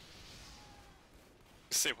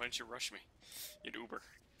 Say, why didn't you rush me? You'd Uber.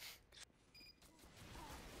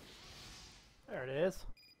 There it is.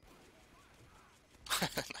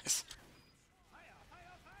 Nice.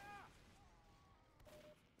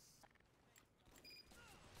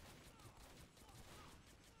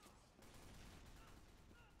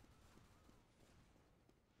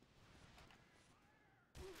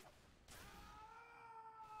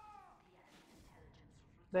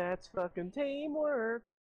 That's fucking teamwork.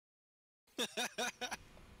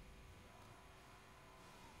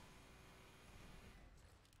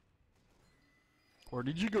 Where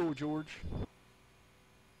did you go, George?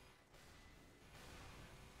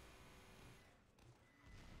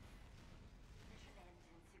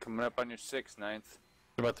 Coming up on your 6th, 9th.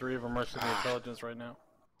 About 3 of them are sitting intelligence right now.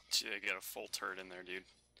 Gee, they got a full turret in there, dude.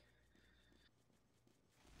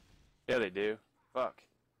 Yeah, they do. Fuck.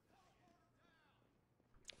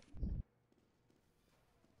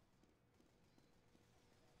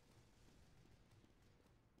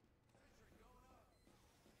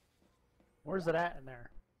 Where's it at in there?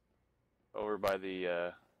 Over by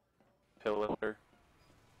the pillar.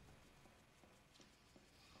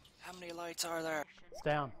 How many lights are there? It's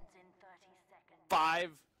down. 5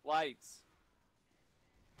 lights.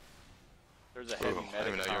 There's a heavy I didn't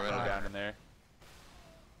even medic know you were in combo there. down in there.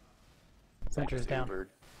 Sentry's down. Ubered.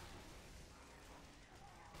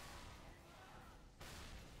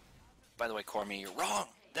 By the way, Cormy, you're wrong.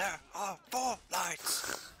 There are 4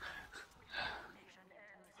 lights.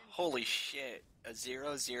 Holy shit! A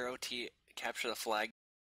 0-0 capture the flag.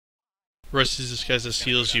 Rusty's disguised as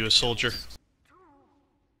heals you, a soldier.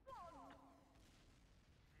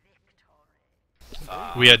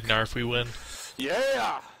 We had Narf, we win.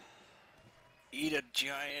 Yeah! Eat a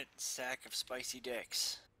giant sack of spicy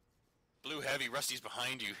dicks. Blue Heavy, Rusty's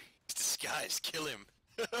behind you. He's disguised. Kill him.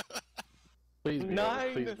 Please be 9.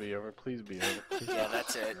 over. Please be over. Please be over. Please Yeah,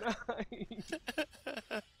 that's it.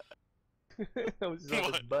 9. I was just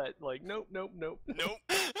on his butt, like, nope, nope, nope. Nope.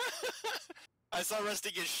 I saw Rusty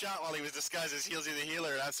get shot while he was disguised as Healsy the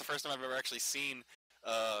Healer, and that's the first time I've ever actually seen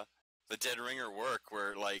the Dead Ringer work,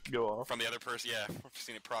 where, like, Go off. from the other person, yeah, I've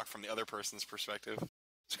seen it proc from the other person's perspective.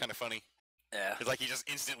 It's kind of funny. Yeah. It's like he just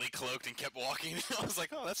instantly cloaked and kept walking. I was like,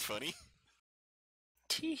 oh, that's funny.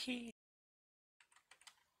 Teehee.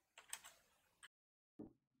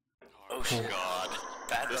 Oh, God.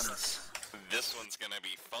 Bad ones. This one's gonna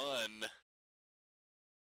be fun.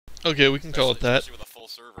 Okay, we can call it that. Especially with a full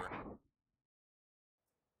server.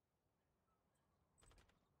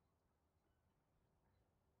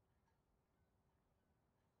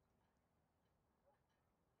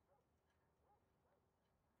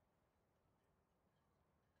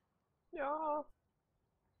 Yeah.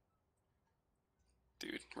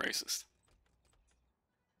 Dude, racist.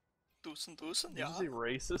 Doosin', Did yeah. you say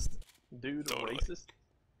racist? Dude, Totally. racist?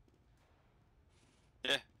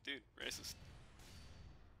 Yeah, dude, racist.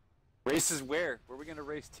 Races where? Where are we gonna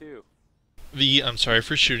race to? I'm sorry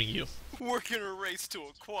for shooting you. We're gonna race to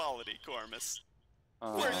equality, Cormus.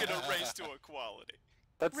 We're gonna race to equality.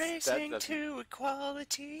 Racing to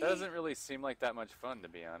equality. That doesn't really seem like that much fun, to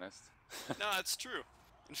be honest. No, it's true.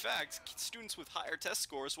 In fact, students with higher test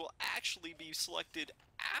scores will actually be selected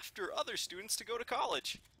after other students to go to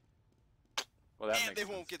college. Well, that And makes they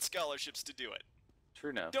sense. won't get scholarships to do it. True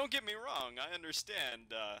enough. Don't get me wrong, I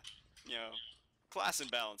understand, you know, class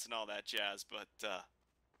imbalance and all that jazz, but,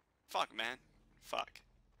 fuck, man. Fuck.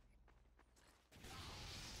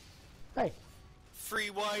 Hey. Free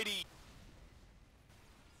Whitey.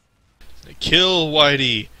 Kill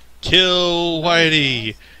Whitey! Kill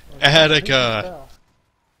Whitey! Attica!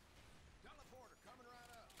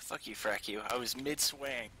 Fuck you, frack you. I was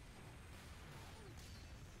mid-swing.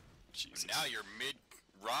 Jesus. Now you're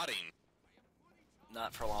mid-rotting.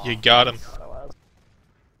 Not for long. You got him.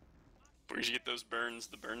 Where'd you get those burns?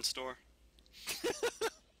 The burn store?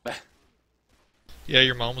 Yeah,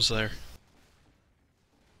 your mom was there.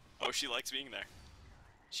 Oh, she likes being there.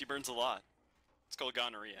 She burns a lot. It's called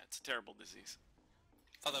gonorrhea. It's a terrible disease.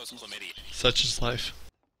 I thought that was chlamydia. Such is life.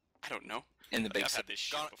 I don't know. In the big I've had this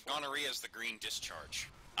shit before. Gonorrhea is the green discharge.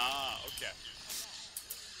 Ah, okay.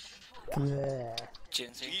 Yeah.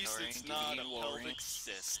 At least it's not a pelvic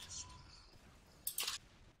cyst.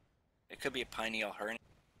 It could be a pineal hernia.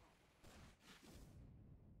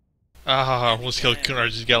 Ah, almost killed Kunar,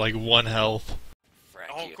 just got like 1 health. Frack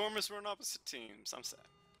Oh, you. Cormus, we're on opposite teams. I'm sad.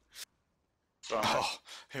 Oh,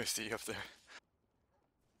 here's the up there.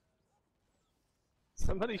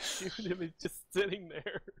 Somebody shoot him, he's just sitting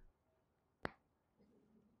there.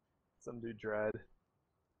 Some dude tried.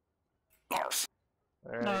 Barf.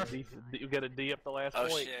 Alright, you got a D up the last Oh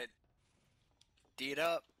point. shit. D it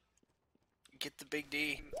up. Get the big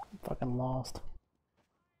D. Fucking lost.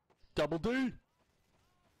 Double D.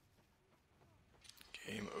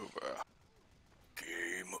 Game over.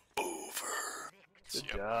 Game over. Good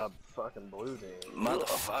job, fucking blue team.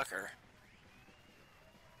 Motherfucker.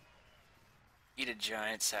 Eat a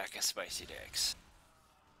giant sack of spicy dicks.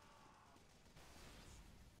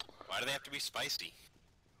 Why do they have to be spicy?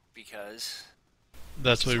 Because...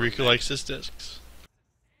 That's why Riku likes his discs.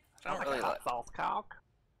 I don't really like sauce cock.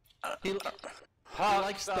 He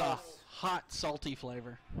likes the hot, salty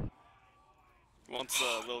flavor. Wants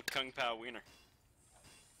a little Kung Pao wiener.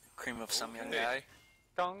 cream of some young guy.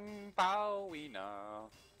 Kung Pao wiener.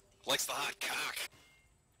 Likes the hot cock.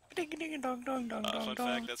 Fun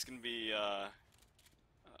fact, that's gonna be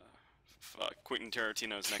Quentin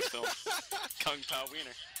Tarantino's next film. Kung Pao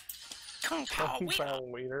wiener. Kung Pao Kung Pao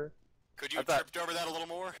wiener. Could you have tripped over that a little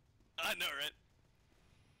more? I know, right?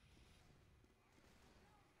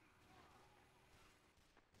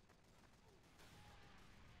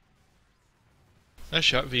 Nice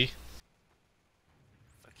shot, V.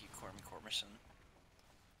 Fuck you, Cormy Cormerson.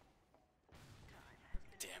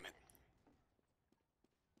 Damn it.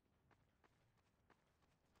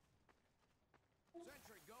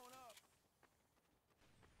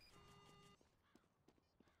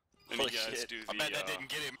 Then you Holy guys shit. do I the bet that didn't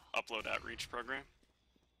get him. upload outreach program.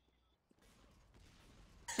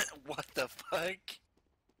 What the fuck?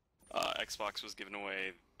 Xbox was giving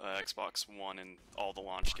away Xbox One and all the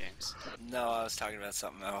launch games. No, I was talking about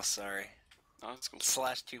something else, sorry. Oh, that's cool.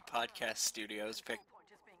 /2 podcast studios pick.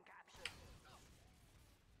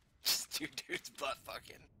 Just two dudes butt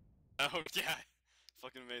fucking. Oh, yeah.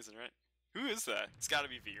 Fucking amazing, right? Who is that? It's gotta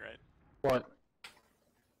be V, right? What?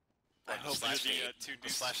 I hope Slash the two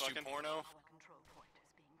dudes /2 fucking? porno.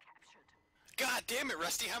 God damn it,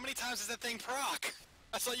 Rusty! How many times does that thing proc?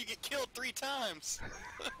 I saw you get killed 3 times.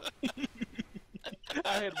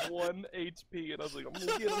 I had 1 HP and I was like, I'm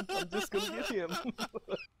gonna get him. I'm just gonna get him.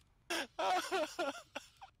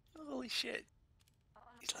 Holy shit.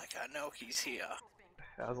 He's like, I know he's here.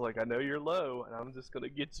 I was like, I know you're low, and I'm just gonna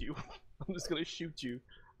get you. I'm just gonna shoot you. I'm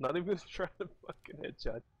not even gonna try to fucking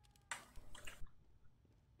headshot.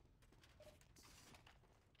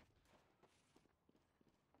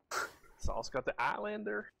 Sauce got the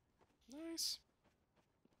Islander. Nice.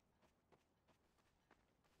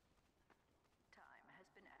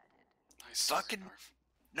 Nice. Fucking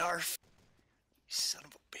Narf. You son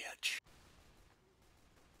of a bitch.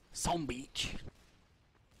 Some beach.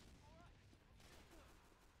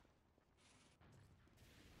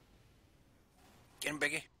 Get him,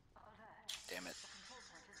 Biggie. Damn it.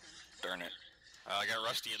 Darn it. I got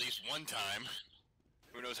Rusty at least one time.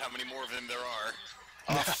 Who knows how many more of them there are.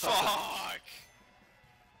 Oh, fuck!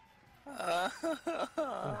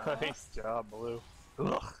 Nice job, Blue.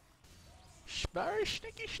 Ugh. Very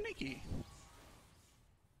sneaky.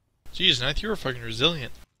 Jeez, Ninth, you were fucking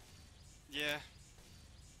resilient. Yeah.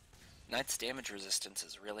 Knight's damage resistance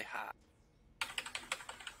is really high.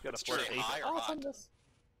 Got It's a flare pretty 8 high or hot? awesomeness.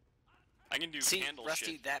 I can do See, candle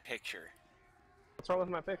Rusty, shit. that picture. What's wrong with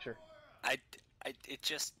my picture? It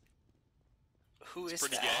just... Who is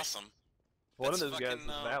Pretty that? awesome. One of That's those guys fucking,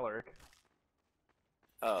 is Valoric.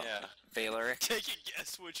 Oh, Yeah. Valoric. Take a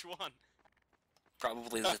guess which one.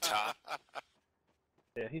 Probably the top.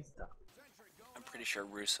 Yeah, he's dumb. I'm pretty sure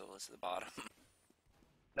Russo is the bottom.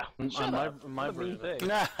 No, On my what a mean version. thing.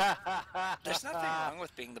 There's nothing wrong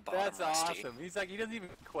with being the bottom, That's Rusty. awesome. He's like, he doesn't even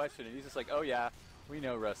question it. He's just like, oh yeah, we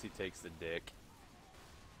know Rusty takes the dick.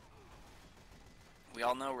 We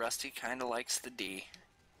all know Rusty kinda likes the D.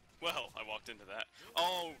 Well, I walked into that.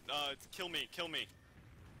 Oh, kill me.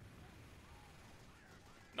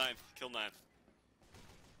 Ninth, kill Ninth.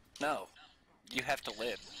 No. You have to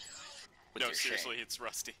live. With No, your seriously, shame. it's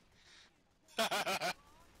Rusty.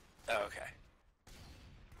 Oh, okay.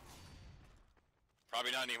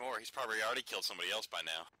 Probably not anymore. He's probably already killed somebody else by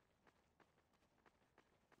now.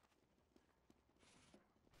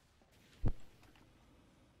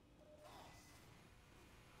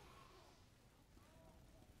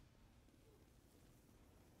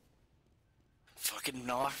 Fucking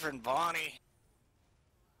Narf and Bonnie.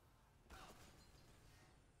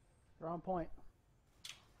 They're on point.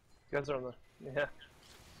 You guys are on the... Yeah.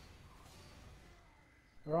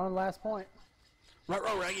 They're on last point. Right,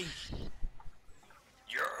 Reggie.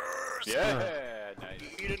 Yes! Yeah, nice.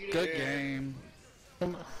 Good game. I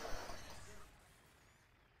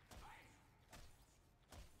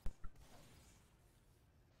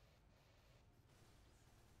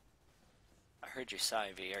heard you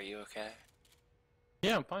sigh, V. Are you okay?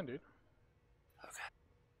 Yeah, I'm fine, dude. Okay.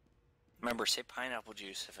 Remember, say pineapple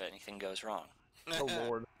juice if anything goes wrong. Oh,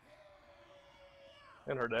 Lord. I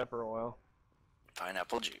haven't heard that for a while.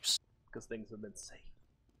 Pineapple juice. Because things have been safe.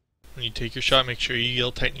 When you take your shot, make sure you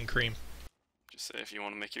yell tightening cream. Just say if you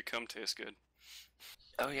want to make your cum taste good.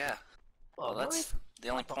 Oh, yeah. Well, Oh, that's the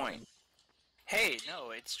only point. Hey, no,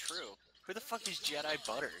 it's true. Who the fuck is Jedi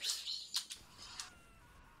Butters?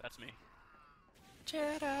 That's me.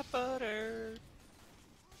 Jedi Butter.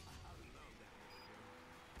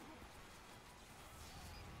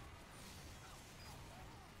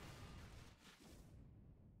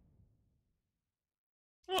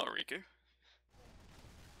 Riku.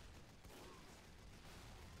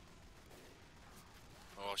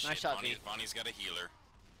 Oh shit, Nice shot, Bonnie, V. Bonnie's got a healer.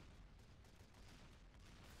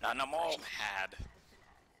 Not no more. Mad.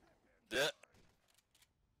 Yeah.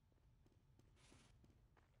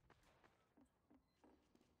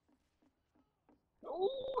 Oh,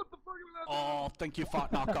 what the fuck was that? Oh, thank you,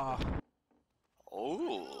 Fort Knocker.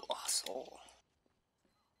 Oh, soul.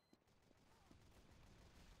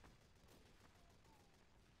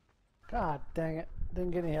 God dang it.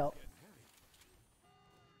 Didn't get any help.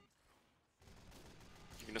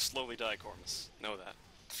 You're gonna slowly die, Cormus. Know that.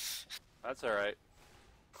 That's alright.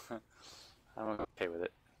 I'm okay with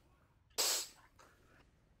it.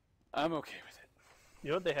 I'm okay with it. You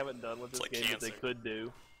know what they haven't done with this like game that they cancer. could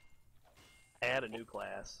do? Add a new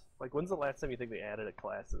class. Like, when's the last time you think they added a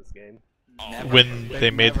class to this game? When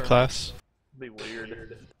they made the class. It'd be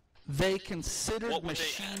weird. They considered What would they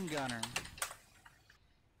machine gunner.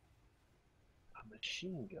 A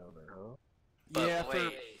machine gunner, huh? But Yeah,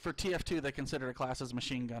 wait. for TF2 they considered a class as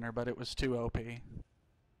machine gunner, but it was too OP.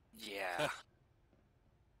 Yeah.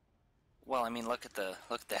 Well, I mean, look at the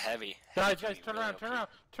heavy. Guys, turn around, turn around,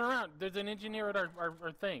 turn around. There's an engineer at our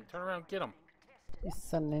thing. Turn around, get him.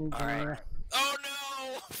 He's an engineer. Oh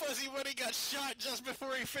no! Fuzzy Woody got shot just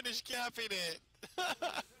before he finished capping it.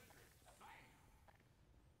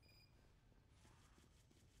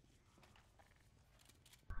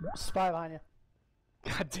 Spy behind you.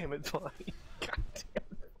 God damn it, Bonnie. God damn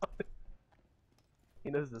it, Bonnie. He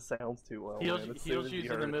knows the sounds too well. Heals man. As soon as he you in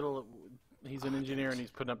the heard it. middle. He's an engineer and he's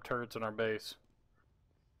putting up turrets on our base.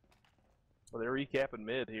 Well, they're recapping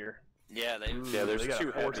mid here. Yeah, they. Ooh, Yeah, there's they got two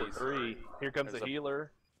a force of heavies. 3. Here comes There's a a-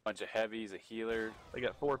 healer. Bunch of heavies, a healer. They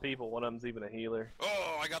got 4 people. One of them's even a healer.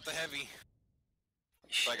 Oh, I got the heavy.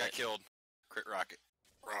 I got killed. Crit rocket.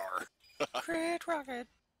 Roar. Crit rocket.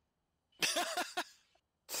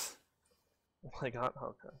 Like,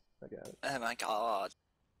 okay, I got it. Oh my god.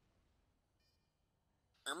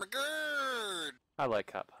 Ermagerd! I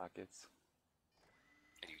like hot pockets.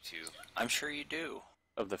 I do too. I'm sure you do.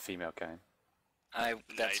 Of the female kind. That's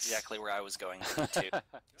Nice. exactly where I was going too.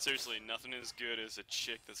 Seriously, nothing as good as a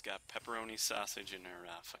chick that's got pepperoni sausage in her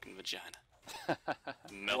fucking vagina.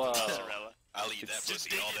 Melted Whoa. mozzarella. I'll eat that Just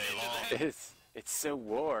pussy all digging day into long. that. It's so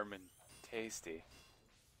warm and tasty.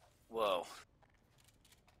 Whoa.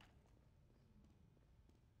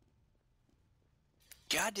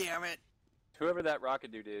 God damn it. Whoever that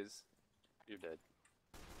rocket dude is, you're dead.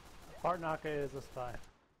 Fort Knocker is a spy.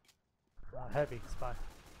 Heavy spy.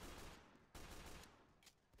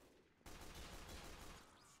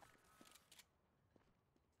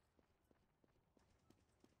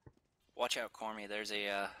 Watch out, Cormy. There's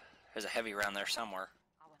a heavy round there somewhere.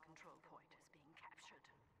 Our control point is being captured.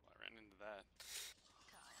 I ran into that.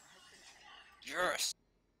 Yes.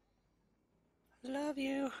 Love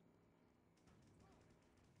you.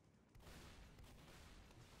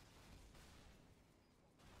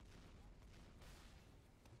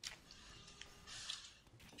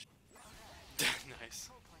 Nice.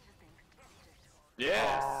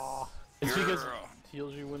 Yes! It's because it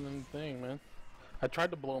heals you when the thing, man. I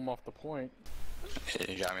tried to blow him off the point.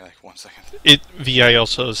 You got me like 1 second. VI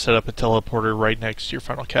also set up a teleporter right next to your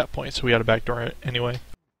final cap point, so we had a backdoor it anyway.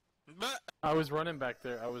 I was running back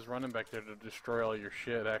there. To destroy all your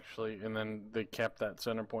shit, actually, and then they capped that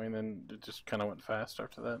center point, and it just kind of went fast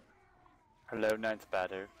after that. Hello, ninth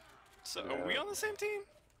batter. So, are we on the same team?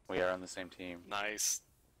 We are on the same team. Nice.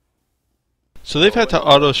 So they've had to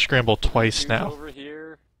auto scramble twice Who's now. over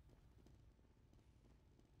here?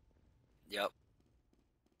 Yep.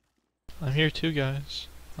 I'm here too, guys.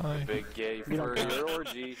 Hi. Big gay You don't furry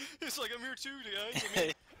orgy. It's like, I'm here too, guys.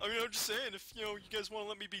 I mean, I'm just saying, if, you guys want to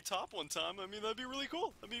let me be top one time, I mean, that'd be really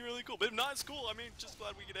cool. That'd be really cool. But if not, it's cool. I mean, just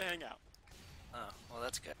glad we get to hang out. Oh, well,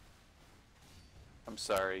 that's good. I'm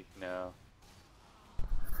sorry, no.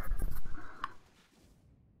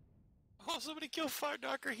 Oh, somebody kill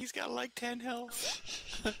Fartdocker. He's got like 10 health.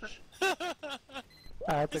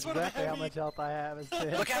 That's It's one of the exactly how heavy- much health I have. It's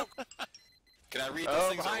it. Look out! Can I read these Oh,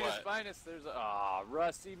 things or behind us, what? behind us, there's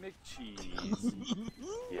Rusty McCheese.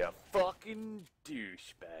 You fucking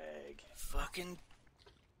douchebag. Fucking.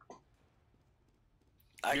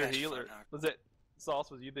 You're a got you, healer. Fartdocker. Was it Sauce?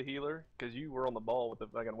 Was you the healer? Because you were on the ball with the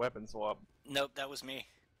fucking weapon swap. Nope, that was me.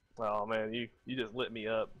 Oh man, you just lit me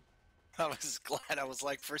up. I was glad. I was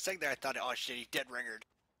like, for a second there, I thought, oh shit, he dead ringered.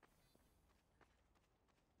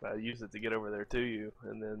 I used it to get over there to you,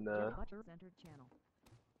 and then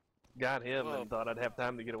got him Whoa. and thought I'd have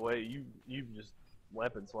time to get away. You just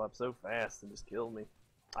weapon swapped so fast and just killed me.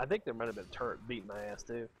 I think there might have been a turret beating my ass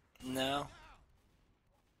too. No.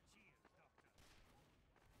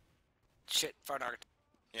 Shit, Farnard.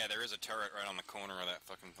 Yeah, there is a turret right on the corner of that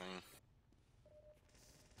fucking thing.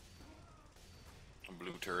 A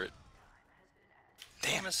blue turret.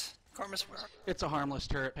 Damn us. Cormus, where? It's a harmless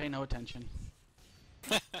turret. Pay no attention.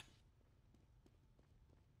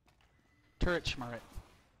 Turret schmurret.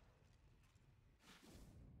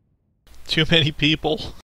 Too many people.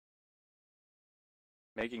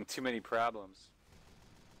 Making too many problems.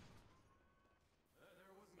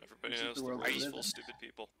 Everybody knows the wasteful, stupid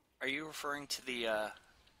people. Are you referring to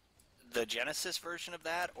the Genesis version of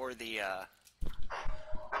that, or the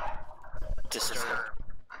Disturb?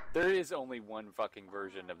 There is only one fucking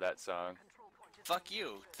version of that song. Fuck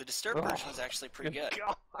you. The Disturb version was actually pretty good.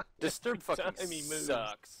 Disturb fucking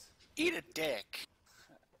sucks. Eat a dick.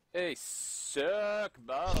 They suck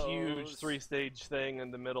balls. Huge 3-stage thing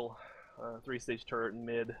in the middle, 3-stage turret in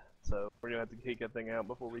mid. So we're gonna have to kick that thing out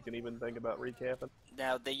before we can even think about recapping.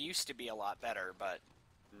 Now they used to be a lot better, but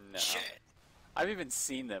No. shit. I've even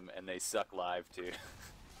seen them and they suck live too.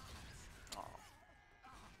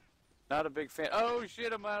 Not a big fan. Oh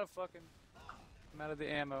shit! I'm out of the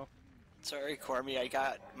ammo. Sorry, Cormy, I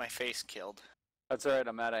got my face killed. That's alright.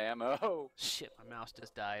 I'm out of ammo. Oh. Shit, my mouse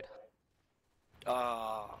just died.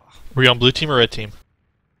 Oh. Were you on blue team or red team?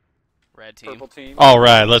 Red team. Purple team.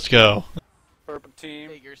 Alright, let's go. Purple team.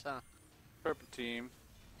 Figures, huh? Purple team.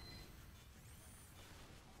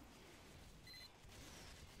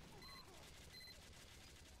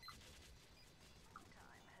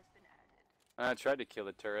 I tried to kill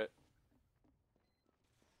the turret.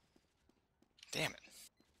 Damn it.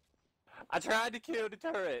 I tried to kill the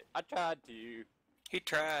turret. I tried to. He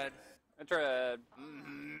tried. I tried.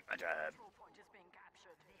 I tried.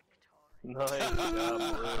 Nice job,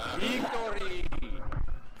 Blue. Victory!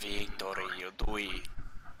 Victory, you do it.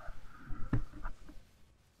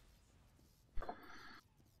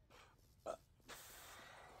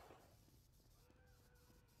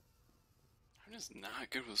 I'm just not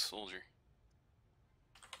good with Soldier.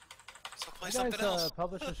 So play You something guys else.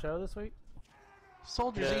 publish a show this week?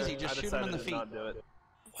 Soldier's Yeah, easy. Just I shoot him in the decided to feet. not do it.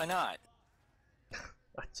 Why not?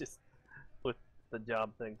 I just, with the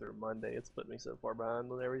job thing through Monday, it's put me so far behind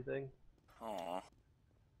with everything. Aw.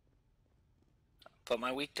 But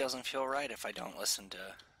my week doesn't feel right if I don't listen to...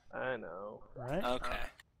 I know. Right? Okay.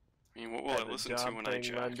 I mean, what will Had I the listen to job when I thing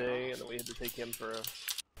jack Monday, off? and then we had to take him for a...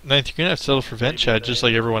 Ninth, you're gonna have to settle for vent chat just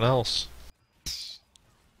like everyone else.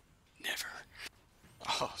 Never.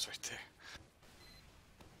 Oh, it's right there.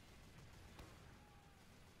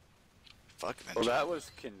 Fuck that. Well, that was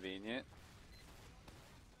convenient.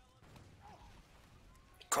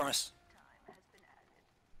 Cormus.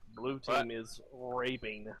 Blue team is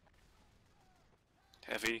raping.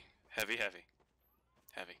 Heavy, heavy, heavy.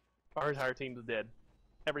 Heavy. Our entire team is dead.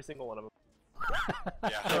 Every single one of them.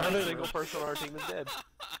 Yeah. Every single person on our team is dead.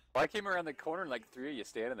 Well, I came around the corner and like 3 of you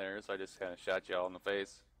standing there, so I just kind of shot you all in the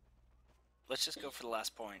face. Let's just go for the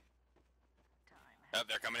last point. Oh,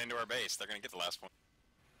 they're coming into our base. They're gonna get the last one.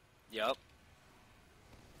 Yup.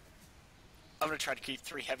 I'm gonna try to keep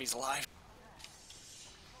 3 heavies alive.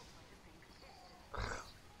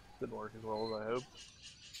 Didn't work as well as I hoped.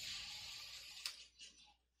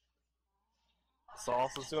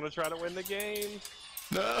 Sauce is gonna try to win the game.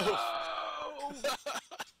 No!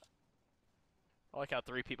 I like how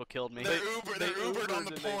 3 people killed me. They're Ubered on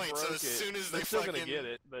the and they point, so broke as it. soon as They're they still fucking... gonna get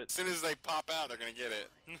it, but As soon as they pop out, they're gonna get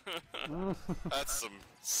it. That's some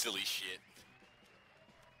silly shit.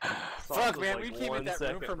 Sauce Fuck, was man, like we came in 1 that room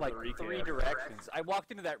second from for like the 3 recap. directions. I walked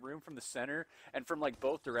into that room from the center, and from like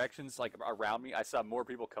both directions, like around me, I saw more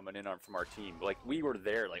people coming in from our team. Like, we were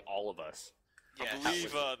there, like all of us. Yeah, I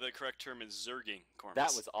believe the correct term is zerging, Cormus.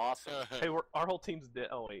 That was awesome. Hey, our whole team's dead.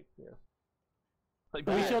 Oh wait, yeah. Like,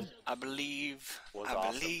 We man, should. I believe. Was I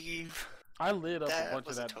awesome. believe. I lit up That a bunch of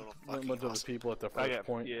was a that, total a fucking bunch of awesome. the people at the I first got,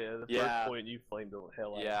 point. yeah, the Yeah. first point you flamed the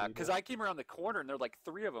hell out Yeah, of because people. I came around the corner, and there were like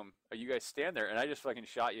 3 of them. You guys stand there, and I just fucking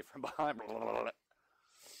shot you from behind.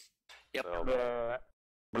 Yep. So,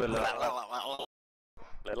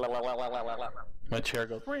 My chair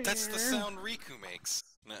goes. That's the sound Riku makes.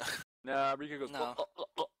 No. no, Riku goes. No.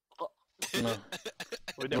 No.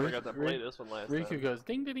 We never got to play this one last Riku time. goes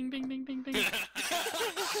ding ding ding ding ding ding.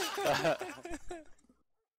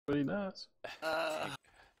 Pretty nice.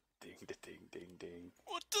 Ding, ding, ding, ding.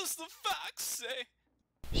 What does the fax say?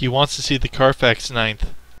 He wants to see the Carfax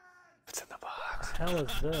ninth. What's in the box? What the hell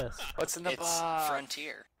is this? What's in the It's box?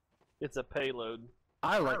 Frontier. It's a payload.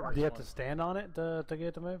 I like Do this you have one. to stand on it to get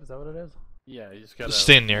it to move? Is that what it is? Yeah, you just gotta. Just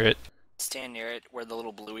stand near it. Stand near it where the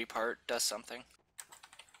little bluey part does something.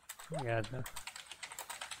 Yeah. No.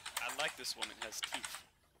 I like this one. It has teeth.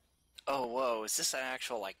 Oh, whoa. Is this an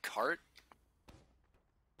actual, like, cart?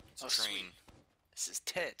 Oh, train. This is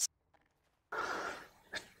tits.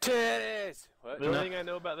 Titties! What? The only thing I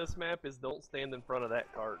know about this map is don't stand in front of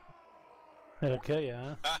that cart. It'll kill you,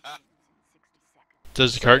 huh?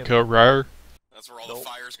 Does the cart go rawr? That's where all the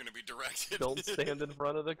fire's going to be directed. Don't stand in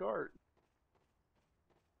front of the cart.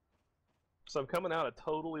 So I'm coming out a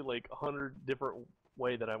totally like 100 different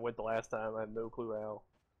way that I went the last time. I have no clue how.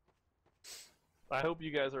 I hope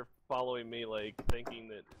you guys are following me, like thinking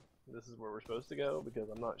that this is where we're supposed to go, because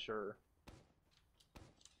I'm not sure.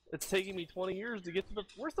 It's taking me 20 years to get to the.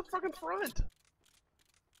 Where's the fucking front?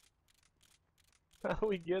 How do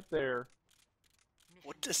we get there?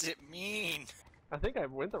 What does it mean? I think I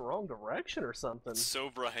went the wrong direction or something. So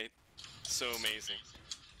bright. So amazing.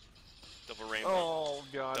 Double rainbow. Oh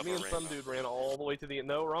god, Double me and some rainbow. dude ran all the way to the end.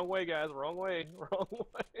 No, wrong way, guys. Wrong way. Wrong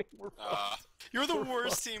way. We're fucked. You're the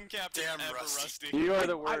worst team captain Damn, ever, Rusty. Rusty. You are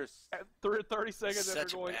the worst. At 30 seconds Such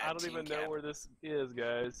after a going, bad I don't team even know cap. where this is,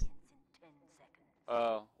 guys.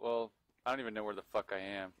 Oh, well, I don't even know where the fuck I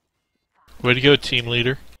am. Way to go, team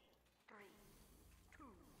leader.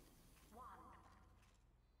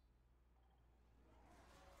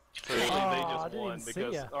 Clearly, they I just didn't won even see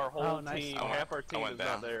because ya. our whole Oh, nice. team, I went- half our I team went is not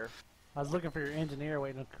down. there. I was looking for your engineer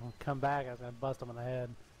waiting to come back. I was gonna bust him in the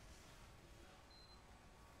head.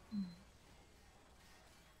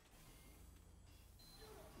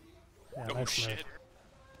 Yeah, Oh, nice shit. move.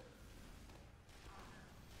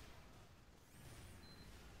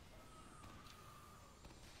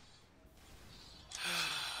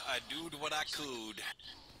 I did what I could.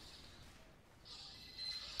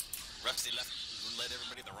 Rusty led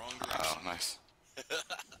everybody the wrong direction. Oh, nice.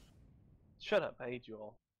 Shut up, I hate you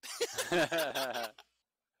all.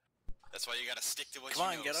 That's why you gotta stick to what Come you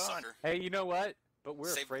on, know, get on. sucker. Hey, you know what? But we're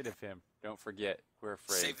Save- afraid of him. Don't forget, we're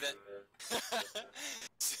afraid. Save that.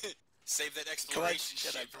 Save that exploration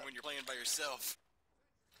shit for when you're playing by yourself.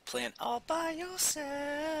 Playing all by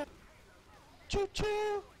yourself. Choo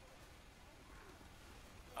choo.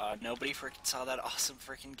 Nobody freaking saw that awesome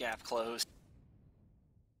freaking gap close.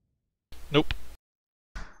 Nope.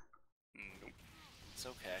 Nope. It's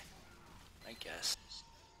okay. I guess.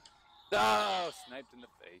 Oh, sniped in the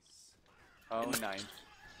face. Oh, nice.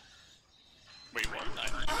 Wait, what?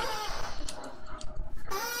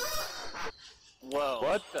 Whoa.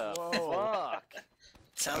 What the fuck?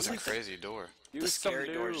 Sounds That like was a crazy door. the Use some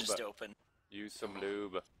scary door's lube. just open. Use some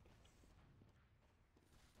lube.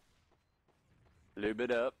 Lube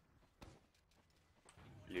it up.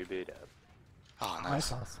 Lube it up. Oh, Nice nice.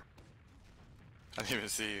 sauce. I didn't even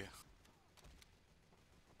see you.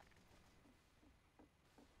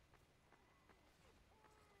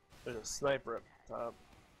 There's a sniper up top.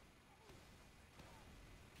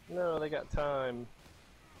 No, they got time.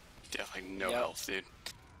 Yeah, like no Yep. health, dude.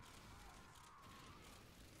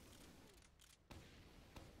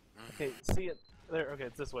 Okay, see it there. Okay,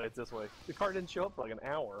 it's this way. It's this way. The car didn't show up for like an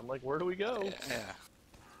hour. I'm like, where do we go? Yeah.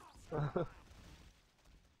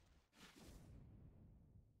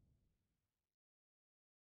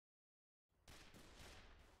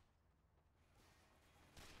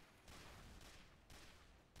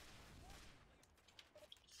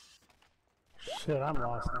 Shit, I'm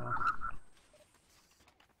lost now.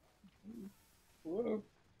 Whoa.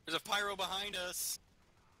 There's a pyro behind us.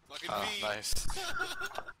 Fucking Oh, V. nice.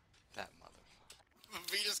 That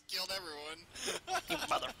motherfucker. V just killed everyone. You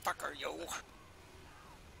motherfucker, yo.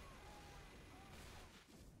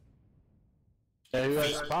 Yeah, You whoever,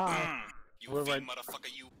 guys spy. You Whoever V I-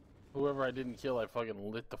 motherfucker, you. whoever I didn't kill, I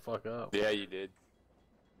fucking lit the fuck up. Yeah, you did.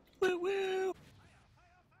 Woo woo.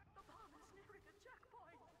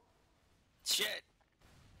 Shit.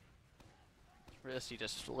 Rusty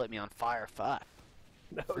just lit me on fire. Fuck.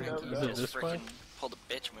 No, Frankie no, Is it no. this just way? freaking pulled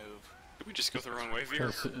a bitch move. Did we just go the wrong way, Veer?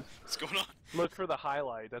 Yes, it- What's going on? Look for the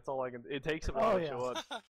highlight. That's all I can. It takes a Oh, while to yeah. show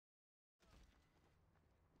up.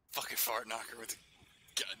 Fucking fart knocker with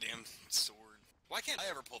a goddamn sword. Why can't I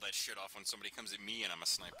ever pull that shit off when somebody comes at me and I'm a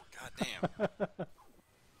sniper? Goddamn.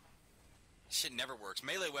 Shit never works.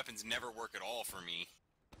 Melee weapons never work at all for me.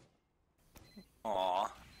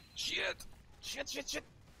 Aw. Shit. Shit, shit, shit.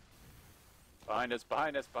 Behind us,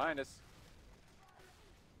 behind us, behind us.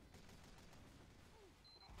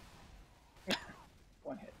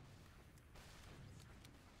 One hit.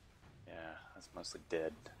 Yeah, that's mostly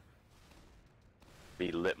dead.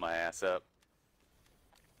 He lit my ass up.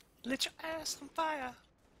 Lit your ass on fire.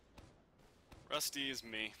 Rusty is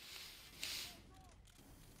me.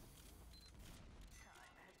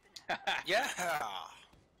 Yeah.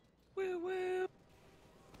 Woo woo.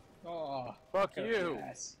 Oh, Fuck cover you. your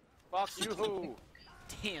ass. Fuck you who?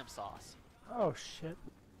 Damn sauce. Oh shit.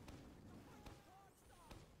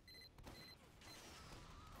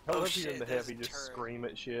 I Oh love you in shit, the there's heavy a just turret. scream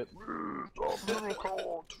at shit.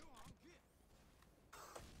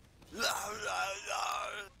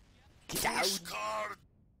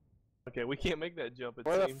 Okay, we can't make that jump, it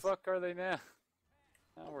Where the seems. fuck are they now?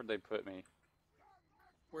 Oh, where'd they put me?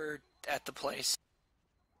 We're at the place.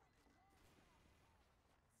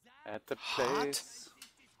 At the Hot? place.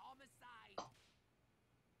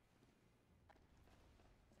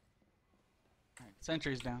 Alright,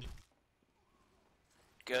 sentry's down.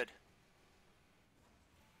 Good.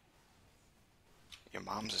 Your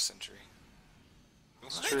mom's a sentry.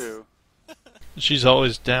 It's true. She's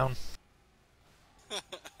always down.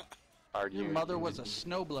 Arguing. Your mother was a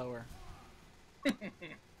snowblower.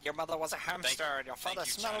 Your mother was a hamster, and your father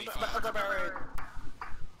smelled Johnny elderberry.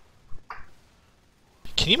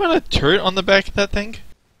 Can you mount a turret on the back of that thing?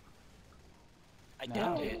 I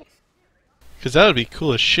No. did it. Because that would be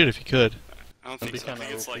cool as shit if you could. I don't That'd think so. I be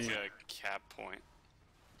think it's kinda like OP. a cap point.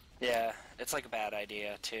 Yeah, it's like a bad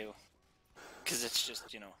idea too. Cause it's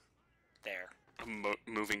just, you know, there. A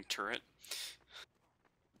moving turret.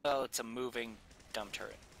 Well, it's a moving dumb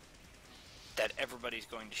turret that everybody's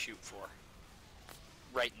going to shoot for.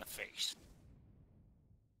 Right in the face.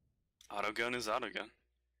 Autogun is autogun.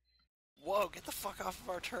 Whoa, get the fuck off of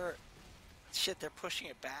our turret. Shit, they're pushing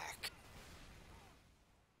it back.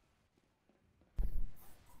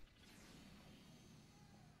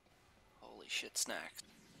 Holy shit, snacks.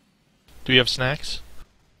 Do we have snacks?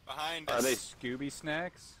 Behind Are us. they Scooby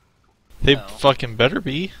snacks? They No. fucking better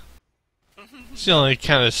be. It's the only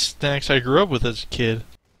kind of snacks I grew up with as a kid.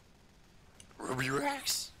 Ruby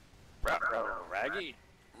Rex? Raggy?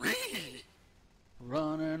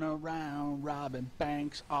 Running around robbing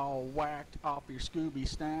banks, all whacked off your Scooby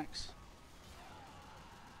snacks.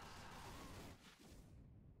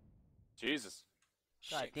 Jesus.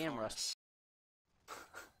 God Shit, damn, Russ.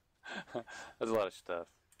 That's a lot of stuff.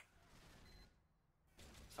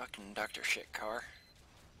 Fucking Dr. Shit car.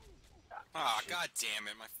 Aw, god damn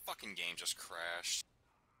it, my fucking game just crashed.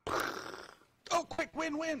 Oh, quick,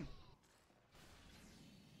 win!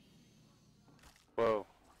 Whoa.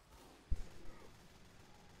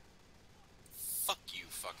 Fuck you,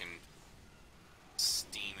 fucking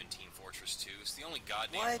Steam and Team Fortress 2. It's the only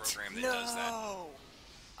goddamn What? program that No! does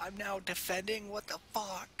that. I'm now defending? What the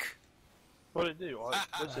fuck? What'd it do?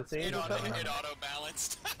 What's the thing It or something?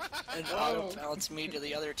 auto-balanced. And auto balanced me to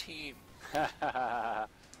the other team.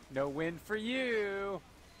 No win for you.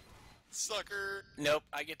 Sucker. Nope,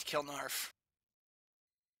 I get to kill Narf.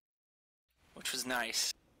 Which was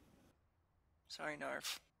nice. Sorry,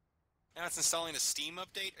 Narf. Now it's installing a Steam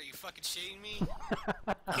update? Are you fucking shitting me?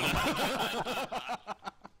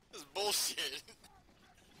 This is bullshit.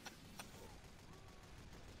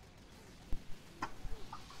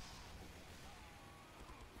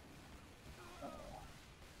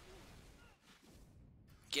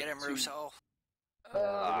 Get him, Russo.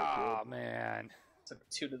 Oh, man. Took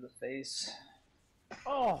 2 to the face.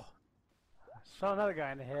 Oh! Saw another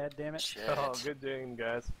guy in the head, damn it. Shit. Oh, good game,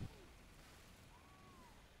 guys.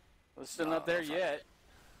 We're still not there yet.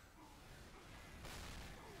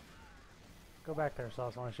 Go back there,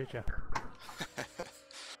 Sauce. I want to shoot you.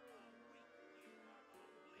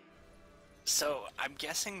 So, I'm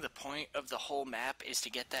guessing the point of the whole map is to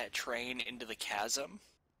get that train into the chasm?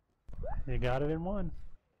 You got it in one.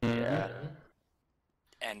 Yeah.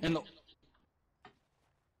 And In the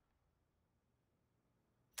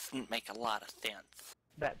doesn't make a lot of sense.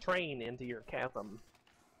 That train into your chasm.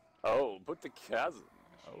 Oh, put the chasm.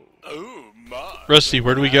 Oh. Oh my. Rusty,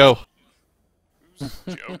 where do we go?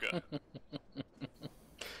 Joga.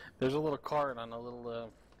 There's a little cart on a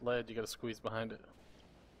little ledge. You gotta squeeze behind it.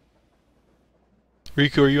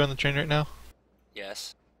 Riku, are you on the train right now?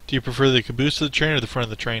 Yes. Do you prefer the caboose of the train or the front of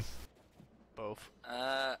the train? Both.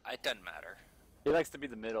 It doesn't matter. He likes to be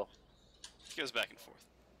the middle. He goes back and forth.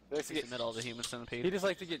 He likes to He's get the middle of the human centipede. He just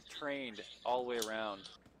likes to get trained all the way around.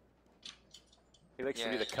 He likes to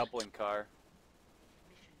be Yeah. the coupling car.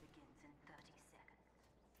 Mission begins in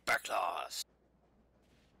 30 seconds. Backlaws.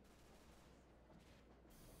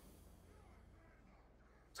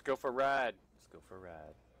 Let's go for a ride. Let's go for a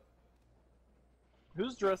ride.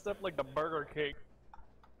 Who's dressed up like the Burger King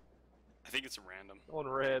I think it's random, on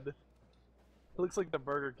red? It looks like the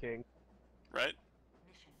Burger King. right?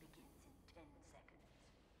 Mission begins in 10 seconds.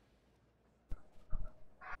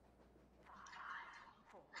 5,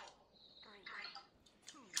 4, 3,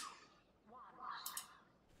 2, 1.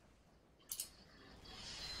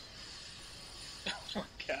 Oh my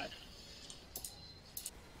god.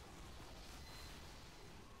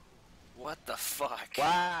 What the fuck?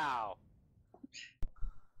 Wow.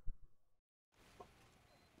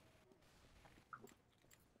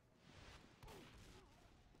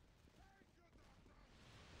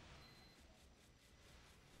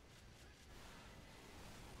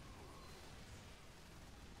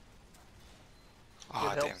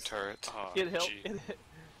 Goddamn helps. turret. Oh, It helps. gee.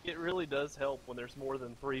 It really does help when there's more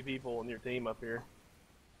than 3 people on your team up here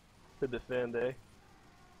to defend, eh?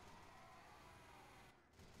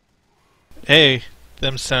 Hey,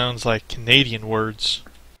 them sounds like Canadian words.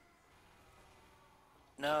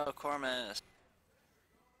 No, Cormus.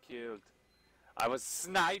 Killed. I was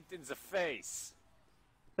sniped in the face.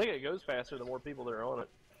 I think it goes faster the more people that are on it.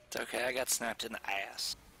 It's okay, I got snapped in the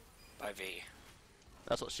ass by V.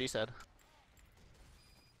 That's what she said.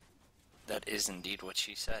 That is indeed what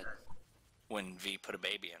she said when V put a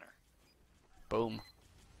baby in her. Boom.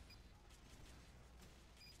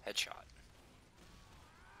 Headshot.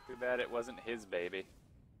 Too bad it wasn't his baby.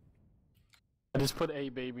 I just put a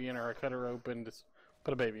baby in her. I cut her open. Just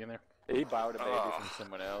put a baby in there. He borrowed a baby from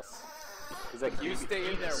someone else. He's like, you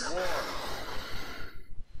stay in there warm.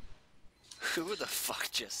 Who the fuck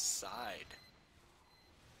just sighed?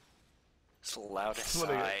 It's the loudest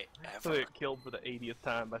Somebody sigh ever. get killed for the 80th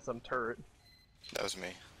time by some turret. That was me.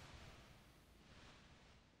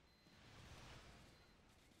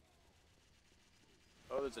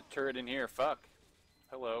 Oh, there's a turret in here. Fuck.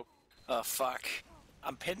 Hello. Oh fuck.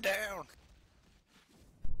 I'm pinned down.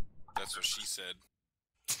 That's what she said.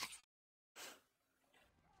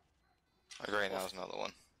 Like right now is another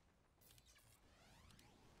one.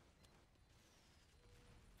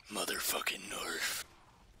 Motherfucking Nerf.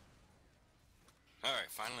 Alright,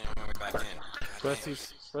 finally I'm on my way back in.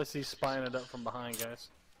 Rusty's spying it up from behind, guys.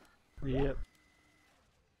 Yep.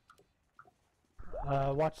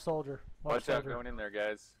 Watch soldier. Watch out soldier. going in there,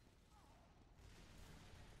 guys.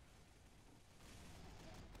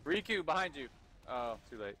 Riku, behind you. Oh,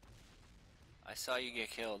 too late. I saw you get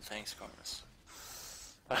killed. Thanks, Cormus.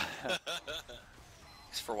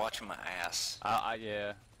 Thanks for watching my ass.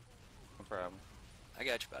 Yeah. No problem. I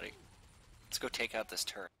got you, buddy. Let's go take out this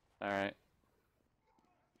turret. Alright.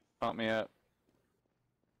 Pump me up.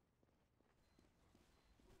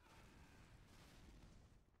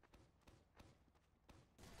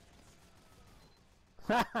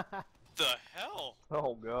 The hell?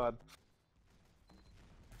 Oh god.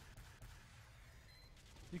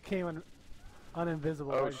 You came in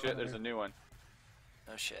uninvisible. Oh right in shit, front of there's her. a new one.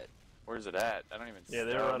 No shit. Where's it at? I don't even see Yeah,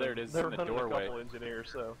 they're Oh, running. there it is. They're It's in the running doorway. a couple engineers,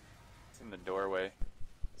 so. It's in the doorway.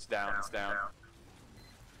 It's down, it's down.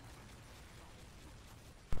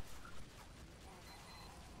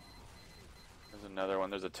 There's another one.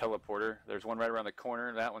 There's a teleporter. There's one right around the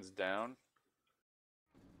corner. That one's down.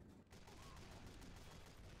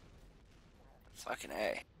 Fucking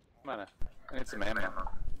A. Come on, I need some ammo.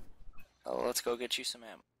 Oh, let's go get you some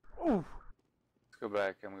ammo. Ooh. Let's go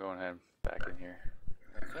back. I'm going ahead back in here.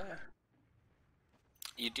 Okay.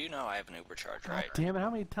 You do know I have an Uber charge, God right? damn it! How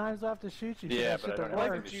many times do I have to shoot you? for Yeah, that but shit I to don't Why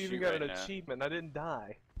have work? anything did you to even shoot get an right now. achievement? I didn't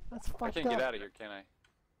die. That's fucked I can't up. get out of here, can I?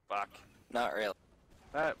 Fuck. Not really.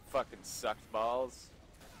 That fucking sucked balls.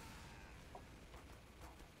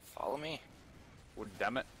 Follow me. Oh,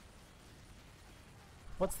 damn it.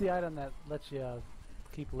 What's the item that lets you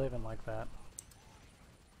keep living like that?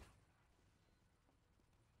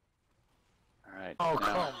 Alright. Oh, now-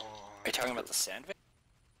 come on. Are you talking about the sandwich?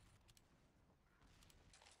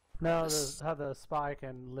 No, This- how the spy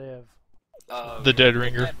can live. The dead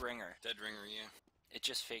ringer. Dead ringer. Dead ringer, yeah. It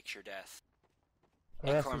just fakes your death. The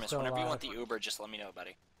Hey, rest is Cormus, still whenever you want alive. the Uber, just let me know,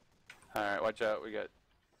 buddy. Alright, watch out. We got.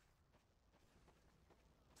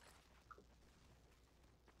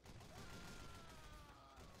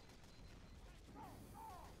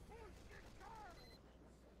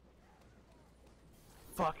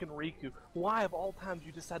 Fucking Riku. Why of all times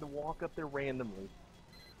you decide to walk up there randomly?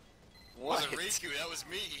 Wasn't Riku, that was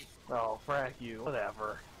me. Oh, frack you.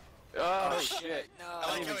 Whatever. Oh, shit. No.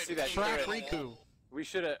 I didn't even see that Frack turret. Riku. We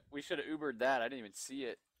should have Ubered that. I didn't even see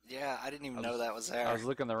it. Yeah, I didn't even I know was- that was there. I was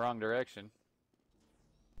looking the wrong direction.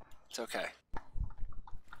 It's okay.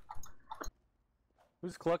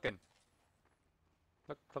 Who's clucking?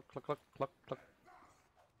 Cluck, cluck, cluck, cluck, cluck, cluck.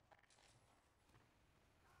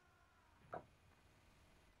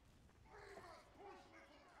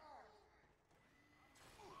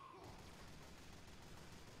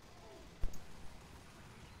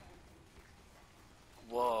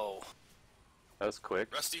 Whoa. That was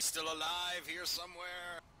quick. Rusty's still alive here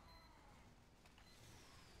somewhere.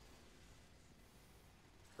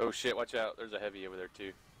 Oh shit, watch out. There's a heavy over there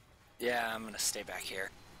too. Yeah, I'm gonna stay back here.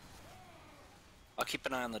 I'll keep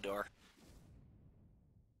an eye on the door.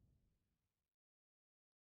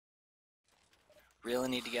 Really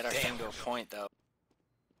need to get our thing to a point, though.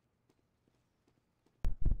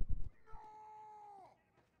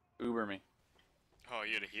 Uber me. Oh,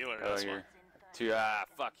 you had a healer. Oh, That's why. you're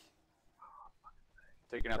fuck.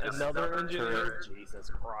 Taking out Another engineer? Jesus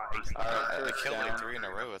Christ. I killed like 3 in a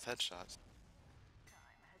row with headshots.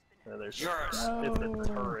 There's Yours. it's the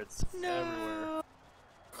turrets everywhere.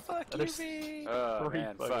 Fuck you, There's V. Oh, three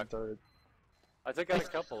man, fucking fuck. turrets. I took out a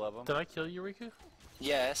couple of them. Did I kill you, Riku?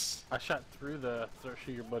 Yes. I shot through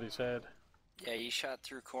your buddy's head. Yeah, you shot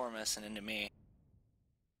through Cormus and into me.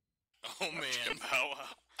 Oh man.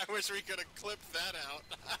 I wish we could have clipped that out.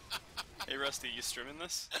 Hey Rusty, you streaming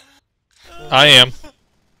this? I am.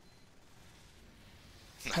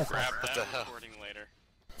 Grab What the that hell? recording later.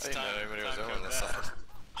 I didn't know anybody was over on this that. side.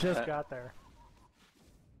 Just got there.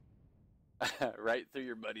 Right through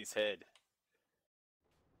your buddy's head.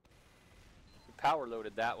 You power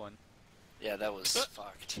loaded that one. Yeah, that was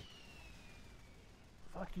fucked.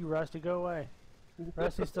 Fuck you, Rusty. Go away.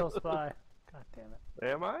 Rusty's still a spy. God damn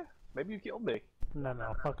it. Am I? Maybe you killed me. No,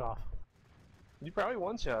 fuck off. You probably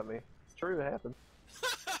one-shot me. It's true, it happened.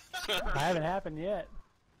 I haven't happened yet.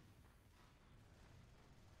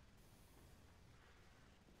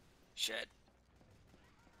 Shit.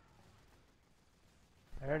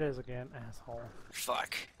 There it is again, asshole.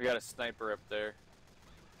 Fuck. We got a sniper up there.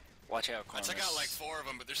 Watch out, I Cormus. took out like 4 of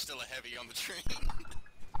them, but there's still a heavy on the train.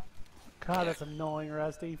 God, that's annoying,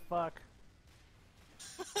 Rusty. Fuck.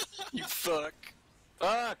 You fuck.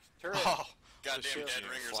 Fuck! Turret! Oh, goddamn shield dead you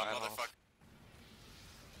ringers, fly a off. motherfucker.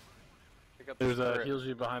 Pick up the There's a turret. heals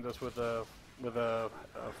you behind us with a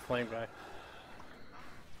flame guy.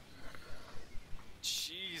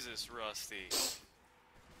 Jesus, Rusty.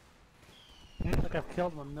 Look, I've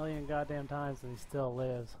killed him a million goddamn times and he still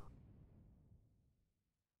lives.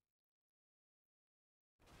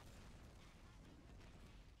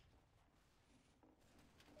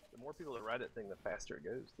 The more people that ride that thing, the faster it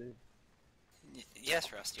goes, dude.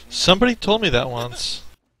 Yes, Rusty. Somebody told me that once.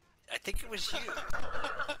 I think it was you.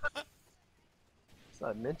 Let's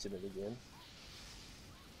not mention it again.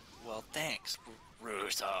 Well, thanks,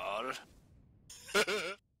 Rosal.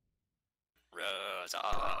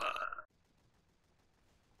 Rosal.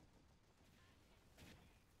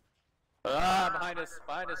 Ah, behind us,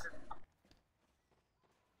 behind us.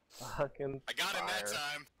 Fucking I got him that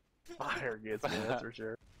time. Fire gets me, that's for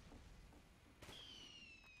sure.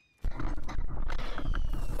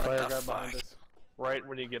 Fire guy behind us. Right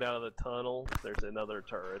when you get out of the tunnel, there's another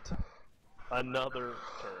turret. Another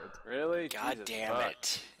turret. Really? God Jesus damn fuck.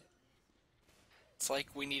 it. It's like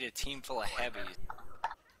we need a team full of heavies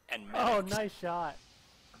and Oh, medics. nice shot.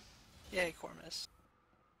 Yay, Cormus.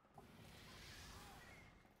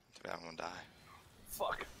 Dude, I'm gonna die.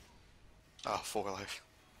 Fuck. Oh, 4 life.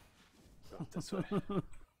 This way.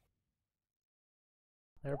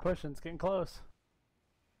 They're pushing, it's getting close.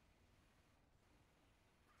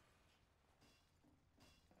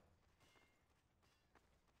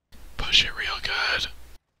 Push it real good.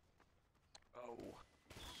 Oh.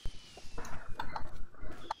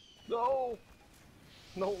 No!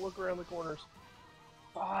 No, look around the corners.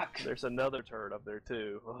 Fuck. There's another turret up there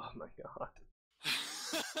too. Oh my god.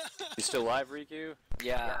 You still alive, Riku?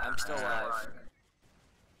 Yeah, I'm still alive.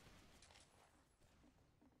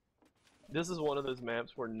 This is one of those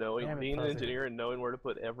maps where knowing, Damn it, being an Fuzzy. engineer and knowing where to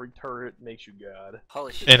put every turret makes you god.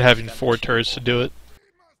 Holy shit. And having that 4 machine turrets to gun. do it.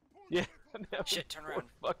 Yeah, and having Shit, turn 4 around.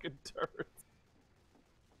 fucking turrets.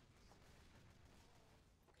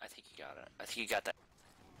 I think you got it. I think you got that.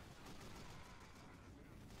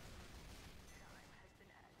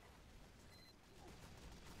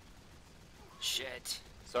 Shit.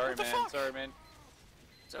 Sorry, What the man. fuck? Sorry, man.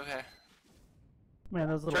 It's okay. Man,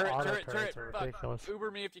 those little Turret, auto turret, turrets turret. are Fuck. ridiculous.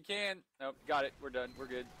 Uber me if you can. Nope, got it. We're done. We're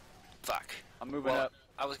good. Fuck. I'm moving Well, up.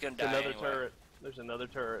 I was gonna There's die another anyway. turret. There's another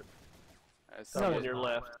turret. Some No, On there's your not.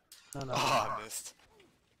 left. No. Oh, I missed.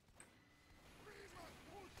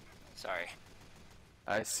 Sorry.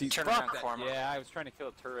 I see. Turn Fuck around, that. Cormac. Yeah, I was trying to kill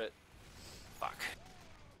a turret. Fuck.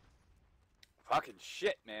 Fucking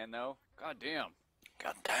shit, man, though. God damn.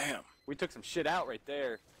 God damn. We took some shit out right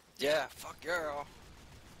there. Yeah, fuck yeah.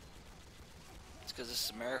 It's because this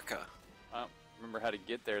is America. I don't remember how to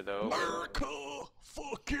get there, though. America!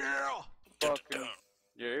 Fuck yeah! Fucking.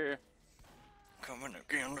 Yeah. Coming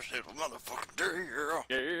again, this little motherfucking day, yeah.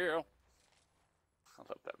 Yeah. I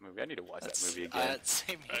love that movie. I need to watch that movie again.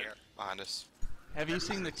 Same here. Behind us. Have you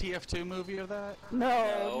seen the TF2 movie of that?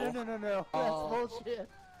 No. No. That's Oh. bullshit.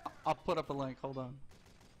 I'll put up a link. Hold on.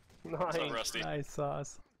 Nice. What's up, Rusty? Nice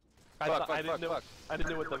sauce. I Fuck, thought fuck, I didn't fuck, know. fuck. I didn't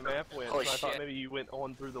know what the map went. Holy so I thought shit. maybe you went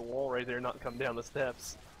on through the wall right there, and not come down the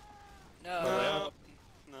steps. No.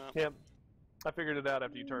 No. Yep. I figured it out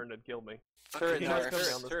after you turned and killed me. Turret, He Fucking must turret, come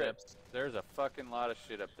nerfs. down the turret. steps. There's a fucking lot of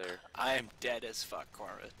shit up there. I am dead as fuck,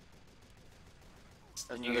 Corvus.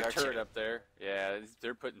 Then There's you a got turret two. up there. Yeah,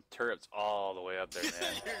 they're putting turrets all the way up there, man.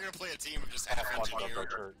 You're gonna play a team of just half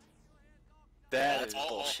engineers. That is all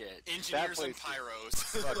bullshit. Engineers That and place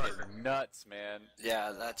pyros. is fucking nuts, man.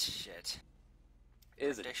 Yeah, that's shit. It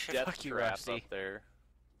is a Fuck death you, trap Rusty. up there.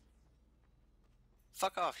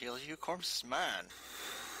 Fuck off, heels. You Cormus is mine.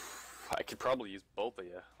 I could probably use both of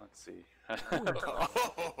you. Let's see.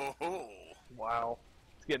 Wow.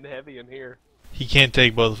 It's getting heavy in here. He can't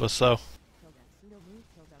take both of us, though.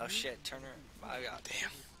 Oh shit, Turner.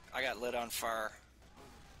 I got lit on fire.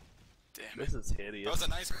 Damn This is hideous. That was a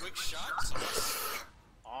nice quick shot. So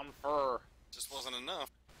On fur. just wasn't enough.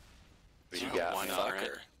 What you got? Why not, right?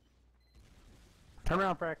 Turn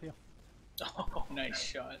around, Fractio. Oh, nice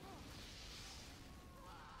shot.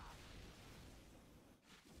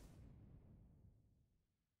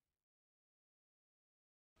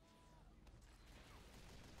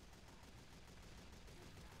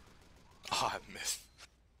 Oh, I missed.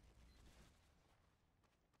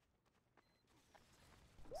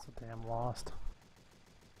 So damn lost.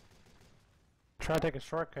 Try to take a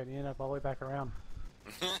shortcut, you end up all the way back around.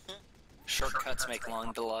 Shortcuts make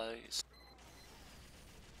long delays.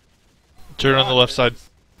 Turn on the left side.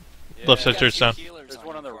 Yeah. Left side turret's down. There's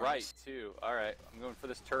one on the right, too. Alright, I'm going for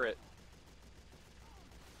this turret.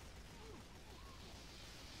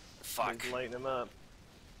 Fuck. He's lighting him up.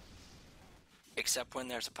 Except when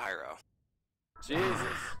there's a pyro. Jesus.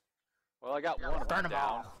 Well, I got one of Burn them 'em down.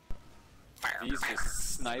 all. He's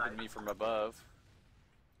just sniping me from above.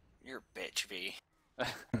 You're a bitch, V.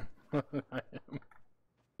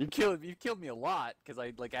 You've killed me a lot because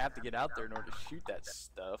I have to get out there in order to shoot that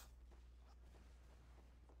stuff.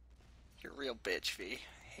 You're a real bitch, V.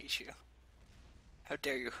 I hate you. How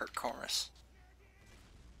dare you hurt Cormus?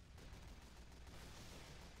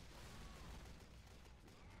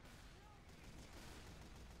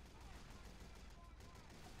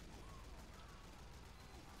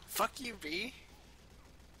 Fuck you, V.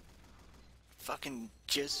 Fucking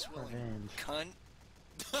jizz swilling Revenge.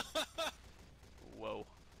 cunt. Whoa.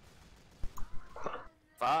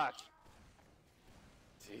 Fuck.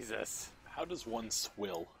 Jesus. How does one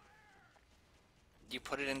swill? You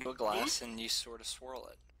put it into a glass and you sort of swirl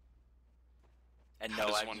it. And How no,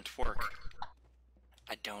 does I one twerk?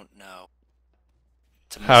 I don't know.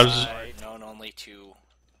 It's a How does- mistake known only to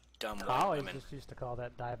dumb white I always women. just used to call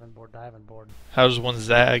that diving board, diving board. How does one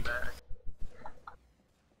zag?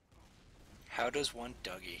 How does one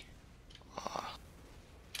Dougie?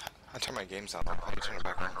 I turned my games on. How do you turn it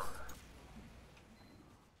back on?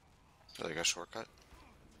 Is there like a shortcut?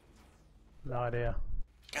 No idea.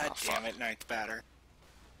 God Oh, damn fuck. it, ninth batter.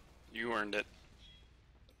 You earned it.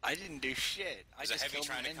 I didn't do shit. I There's a just heavy killed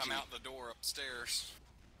trying to an come Engie. out the door upstairs.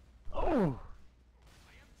 Oh!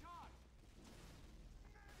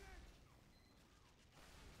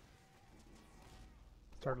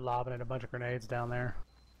 Started lobbing at a bunch of grenades down there.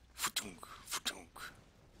 Futunk, futunk.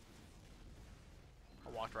 I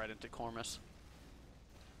walked right into Cormus.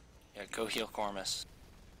 Yeah, go heal Cormus.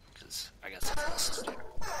 Because I got something else to do.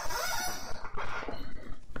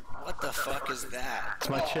 What the fuck is that? It's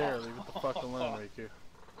my chair. Leave it the fuck alone, Riku.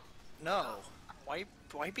 No. Why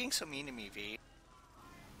being so mean to me, V?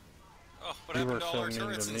 Oh, what You happened were to all so our mean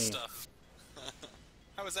turrets to and me. stuff?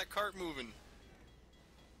 How is that cart moving?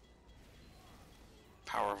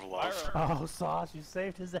 Power of love. Oh, Sauce, you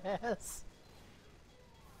saved his ass.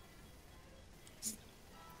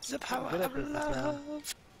 The power Get up of this round.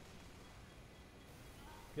 love.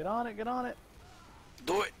 Get on it, get on it.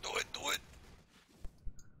 Do it, do it, do it.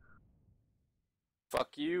 Fuck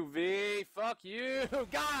you, V. Fuck you.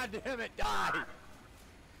 God damn it, die.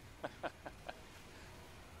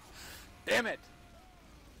 Damn it.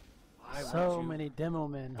 Why So won't you many demo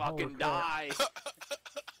men. fucking holy crap. die.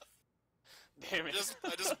 Damn it.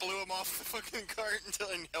 I just blew him off the fucking cart until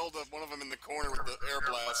I held up one of them in the corner with the air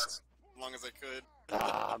blast as long as I could.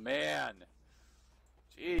 Ah, man.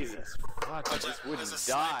 Jesus. Fuck, I just wouldn't There's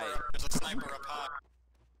a die. sniper. There's a sniper up high.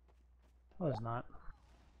 No, it's not.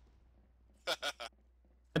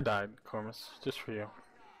 I died, Cormus, just for you.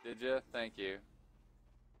 Did you? Thank you.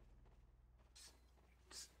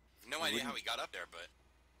 No idea how he got up there, but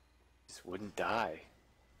Just wouldn't die.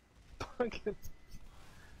 Fucking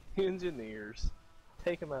engineers.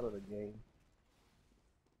 Take him out of the game.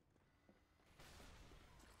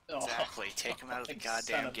 Exactly. Take him out of the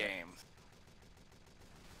goddamn game.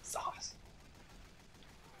 Sauce.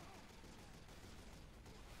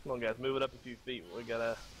 Come on, guys, move it up a few feet. We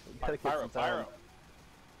gotta get some time.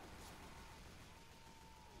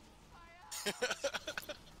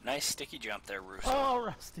 Nice sticky jump there, Russo. Oh,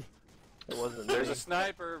 Rusty. It wasn't. There's me. a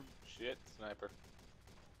sniper. Shit, sniper.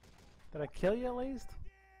 Did I kill you at least?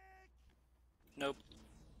 Nope.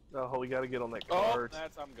 Oh, we gotta get on that Oh, cart.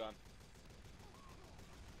 I'm gone.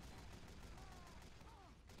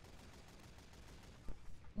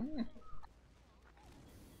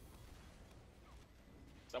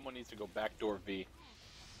 Someone needs to go backdoor V.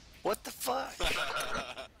 What the fuck?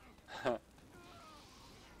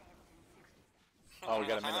 Oh, we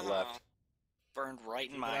got a minute left. Burned right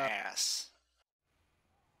in my ass.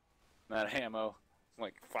 Not ammo. I'm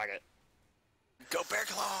like, fuck it. Go bear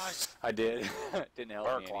claws! I did. Didn't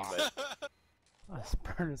help me any, but I was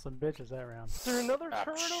burning some bitches that round. Is there another Ouch.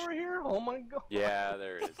 turret over here? Oh my god. yeah,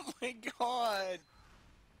 there it is. Oh my god!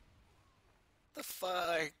 The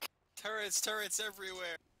fuck? Turrets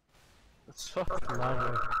everywhere. It's so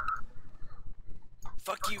Lovely.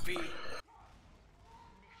 Fuck you, V. Have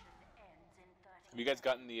you guys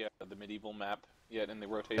gotten the medieval map yet in the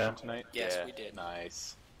rotation tonight? Yes, yeah. we did.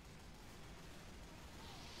 Nice.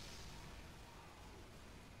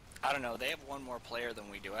 I don't know, they have one more player than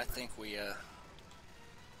we do. I think we, And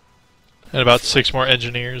about 6 more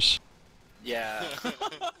engineers. yeah.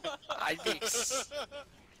 I'd be...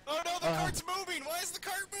 Oh no, the cart's moving! Why is the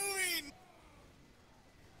cart moving?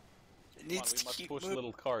 It Come on, needs we to must keep push moving.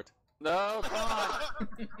 little cart. No, come on!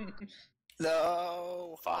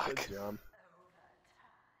 No! Fuck. good job.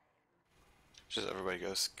 Just everybody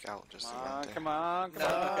go scout just Come to run on, there. come on, come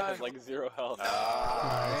No. on! It has like 0 health.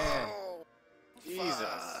 Man.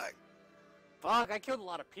 Jesus. Fuck, I killed a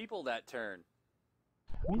lot of people that turn.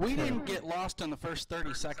 We didn't get lost in the first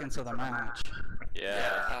 30 seconds of the match.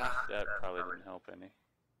 Yeah, that probably didn't help any.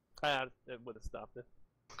 It would have stopped it.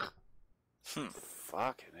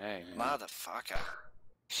 Fucking A, man. Motherfucker.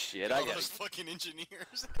 Shit, All I gotta, those fucking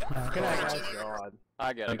engineers. Good night, guys. God.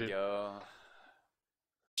 I gotta Dude. go.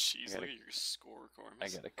 Jeez, I look gotta- at your score, Cormus. I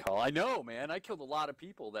gotta call. I know, man. I killed a lot of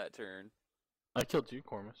people that turn. I killed you,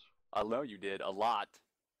 Cormus. I know you did. A lot.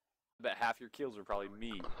 I bet half your kills were probably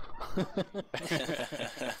me.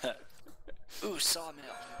 Ooh, sawmill.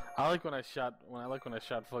 I like when I shot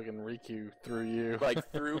fucking Riku through you.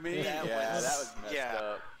 Like through me? That yeah, was- that was messed yeah.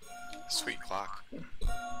 up. Sweet clock.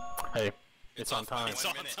 Hey, it's on off by time. It's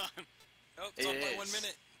 1 on minute. time. Oh, it's on by It 1 is.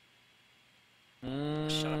 minute.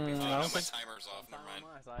 Shut up, Oh, you no, I my don't think timer's off. Never mind. On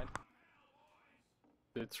my side.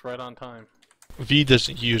 it's right on time. V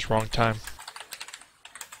doesn't use wrong time.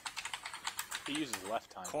 He uses left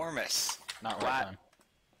time. Cormus. Not right right time.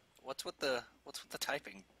 What's with the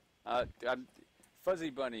typing? Fuzzy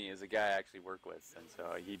Bunny is a guy I actually work with, and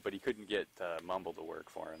so but he couldn't get Mumble to work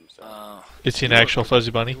for him. So Is he an actual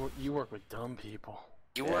fuzzy bunny? You work with dumb people.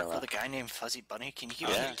 You Yeah, work well. with a guy named Fuzzy Bunny? Can you give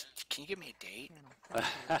Yeah. me can you give me a date?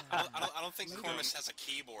 I don't think Cormus has a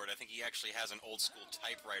keyboard. I think he actually has an old school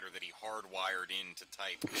typewriter that he hardwired in to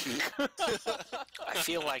type. I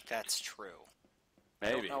feel like that's true. I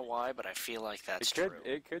maybe don't know why, but I feel like that's it could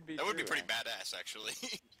true. it could be. That would be true. pretty badass, actually.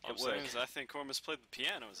 All I'm saying is I think Cormus played the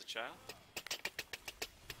piano as a child.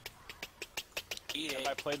 Eat If it.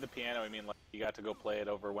 I played the piano, I mean, like, you got to go play it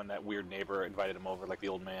over when that weird neighbor invited him over, like the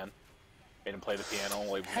old man. Made him play the piano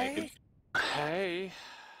while he was naked. Hey.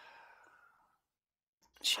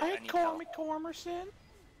 Shit, I need help. Cormerson.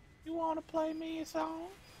 You want to play me a song?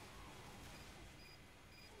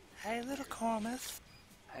 Hey, little Cormus.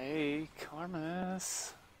 Hey,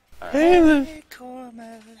 Cormus. Hey there, Hey,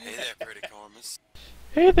 Cormus. Hey there, pretty Cormus.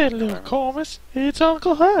 hey there, little Cormus. It's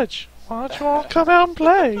Uncle Hutch. Why don't you all come out and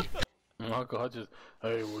play? Uncle Hutch is,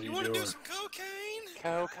 hey, what are you You want to doing? do some cocaine?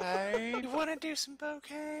 Cocaine. You wanna do some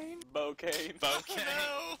cocaine? Bocaine.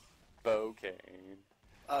 No. Bocaine.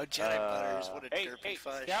 Oh, Jedi Butters, what a hey, derpy hey,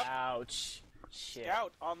 fudge. Scout. Ouch. Shit.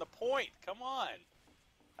 Scout on the point. Come on.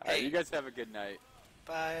 Hey. Alright, you guys have a good night.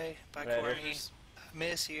 Bye. Bye, Later. Cormy.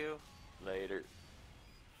 Miss you. Later.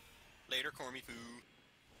 Later, Cormy Foo.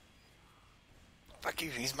 Fuck you,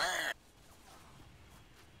 he's mad.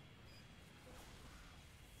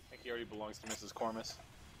 I think he already belongs to Mrs. Cormus.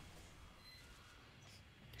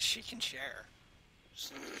 She can share.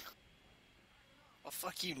 Well,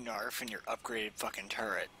 fuck you, Narf, and your upgraded fucking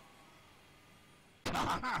turret.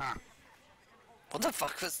 What the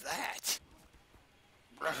fuck was that?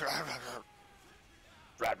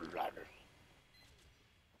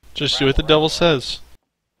 Just do what the devil says.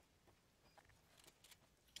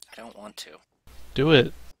 I don't want to. Do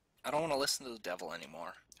it. I don't want to listen to the devil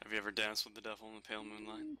anymore. Have you ever danced with the devil in the pale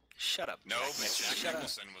moonlight? Shut up. No, Jack but Nicholson. Jack Shut up.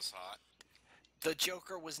 Nicholson was hot. The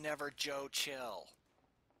Joker was never Joe Chill.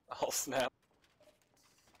 Oh, snap.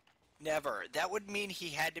 Never. That would mean he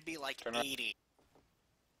had to be like Turn on. 80.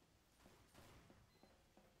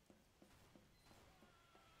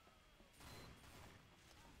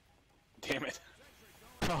 Damn it.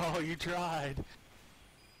 Oh, you tried.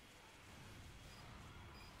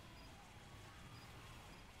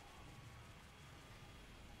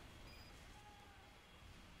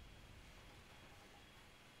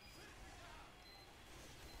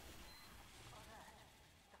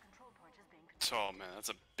 Oh man, that's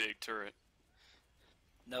a big turret.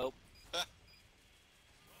 Nope.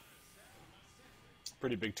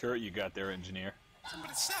 Pretty big turret you got there, engineer.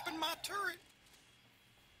 Somebody's sapping my turret.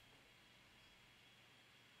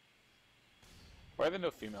 Why are there no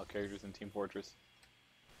female characters in Team Fortress?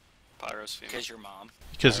 Pyro's female. Because your mom.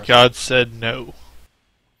 Because God said no.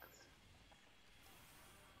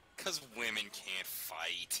 Because women can't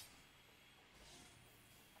fight.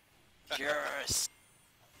 Yes.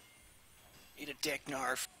 Eat a dick,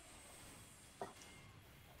 Narf.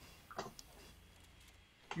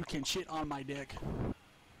 You can shit on my dick.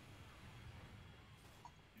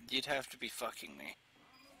 You'd have to be fucking me.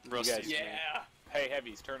 You guys, yeah! Hey,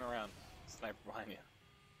 heavies, turn around. Sniper behind you.